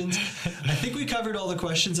questions. I think we covered all the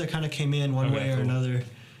questions that kind of came in one way or another.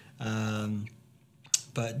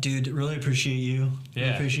 But dude, really appreciate you. Yeah.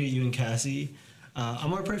 Really appreciate you and Cassie. I'm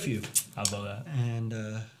going to pray for you. I love that. And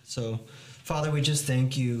so, Father, we just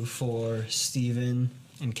thank you for Stephen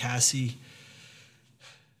and Cassie.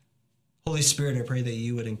 Holy Spirit, I pray that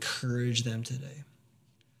you would encourage them today.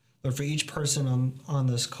 Lord, for each person on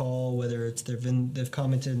this call, whether it's they've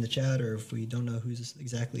commented in the chat or if we don't know who's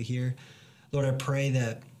exactly here, Lord, I pray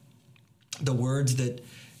that the words that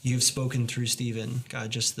you've spoken through Stephen,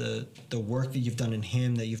 God, just the work that you've done in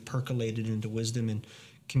him, that you've percolated into wisdom and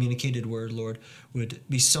communicated word, Lord, would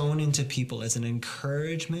be sown into people as an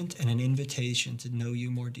encouragement and an invitation to know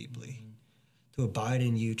you more deeply, to abide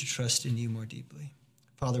in you, to trust in you more deeply.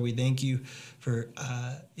 Father, we thank you for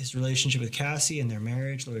his relationship with Cassie and their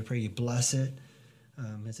marriage. Lord, we pray you bless it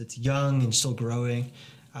as it's young and still growing.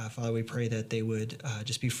 Father, we pray that they would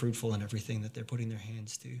just be fruitful in everything that they're putting their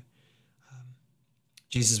hands to.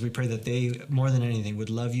 Jesus, we pray that they, more than anything,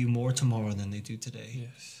 would love you more tomorrow than they do today.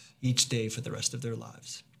 Yes. Each day for the rest of their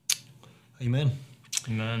lives. Amen.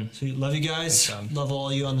 Amen. So love you guys. Love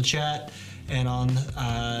all you on the chat and on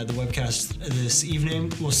the webcast this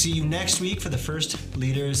evening. We'll see you next week for the First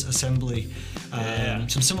Leaders Assembly.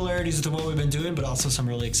 Some similarities with what we've been doing, but also some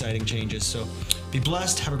really exciting changes. So be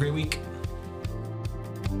blessed. Have a great week.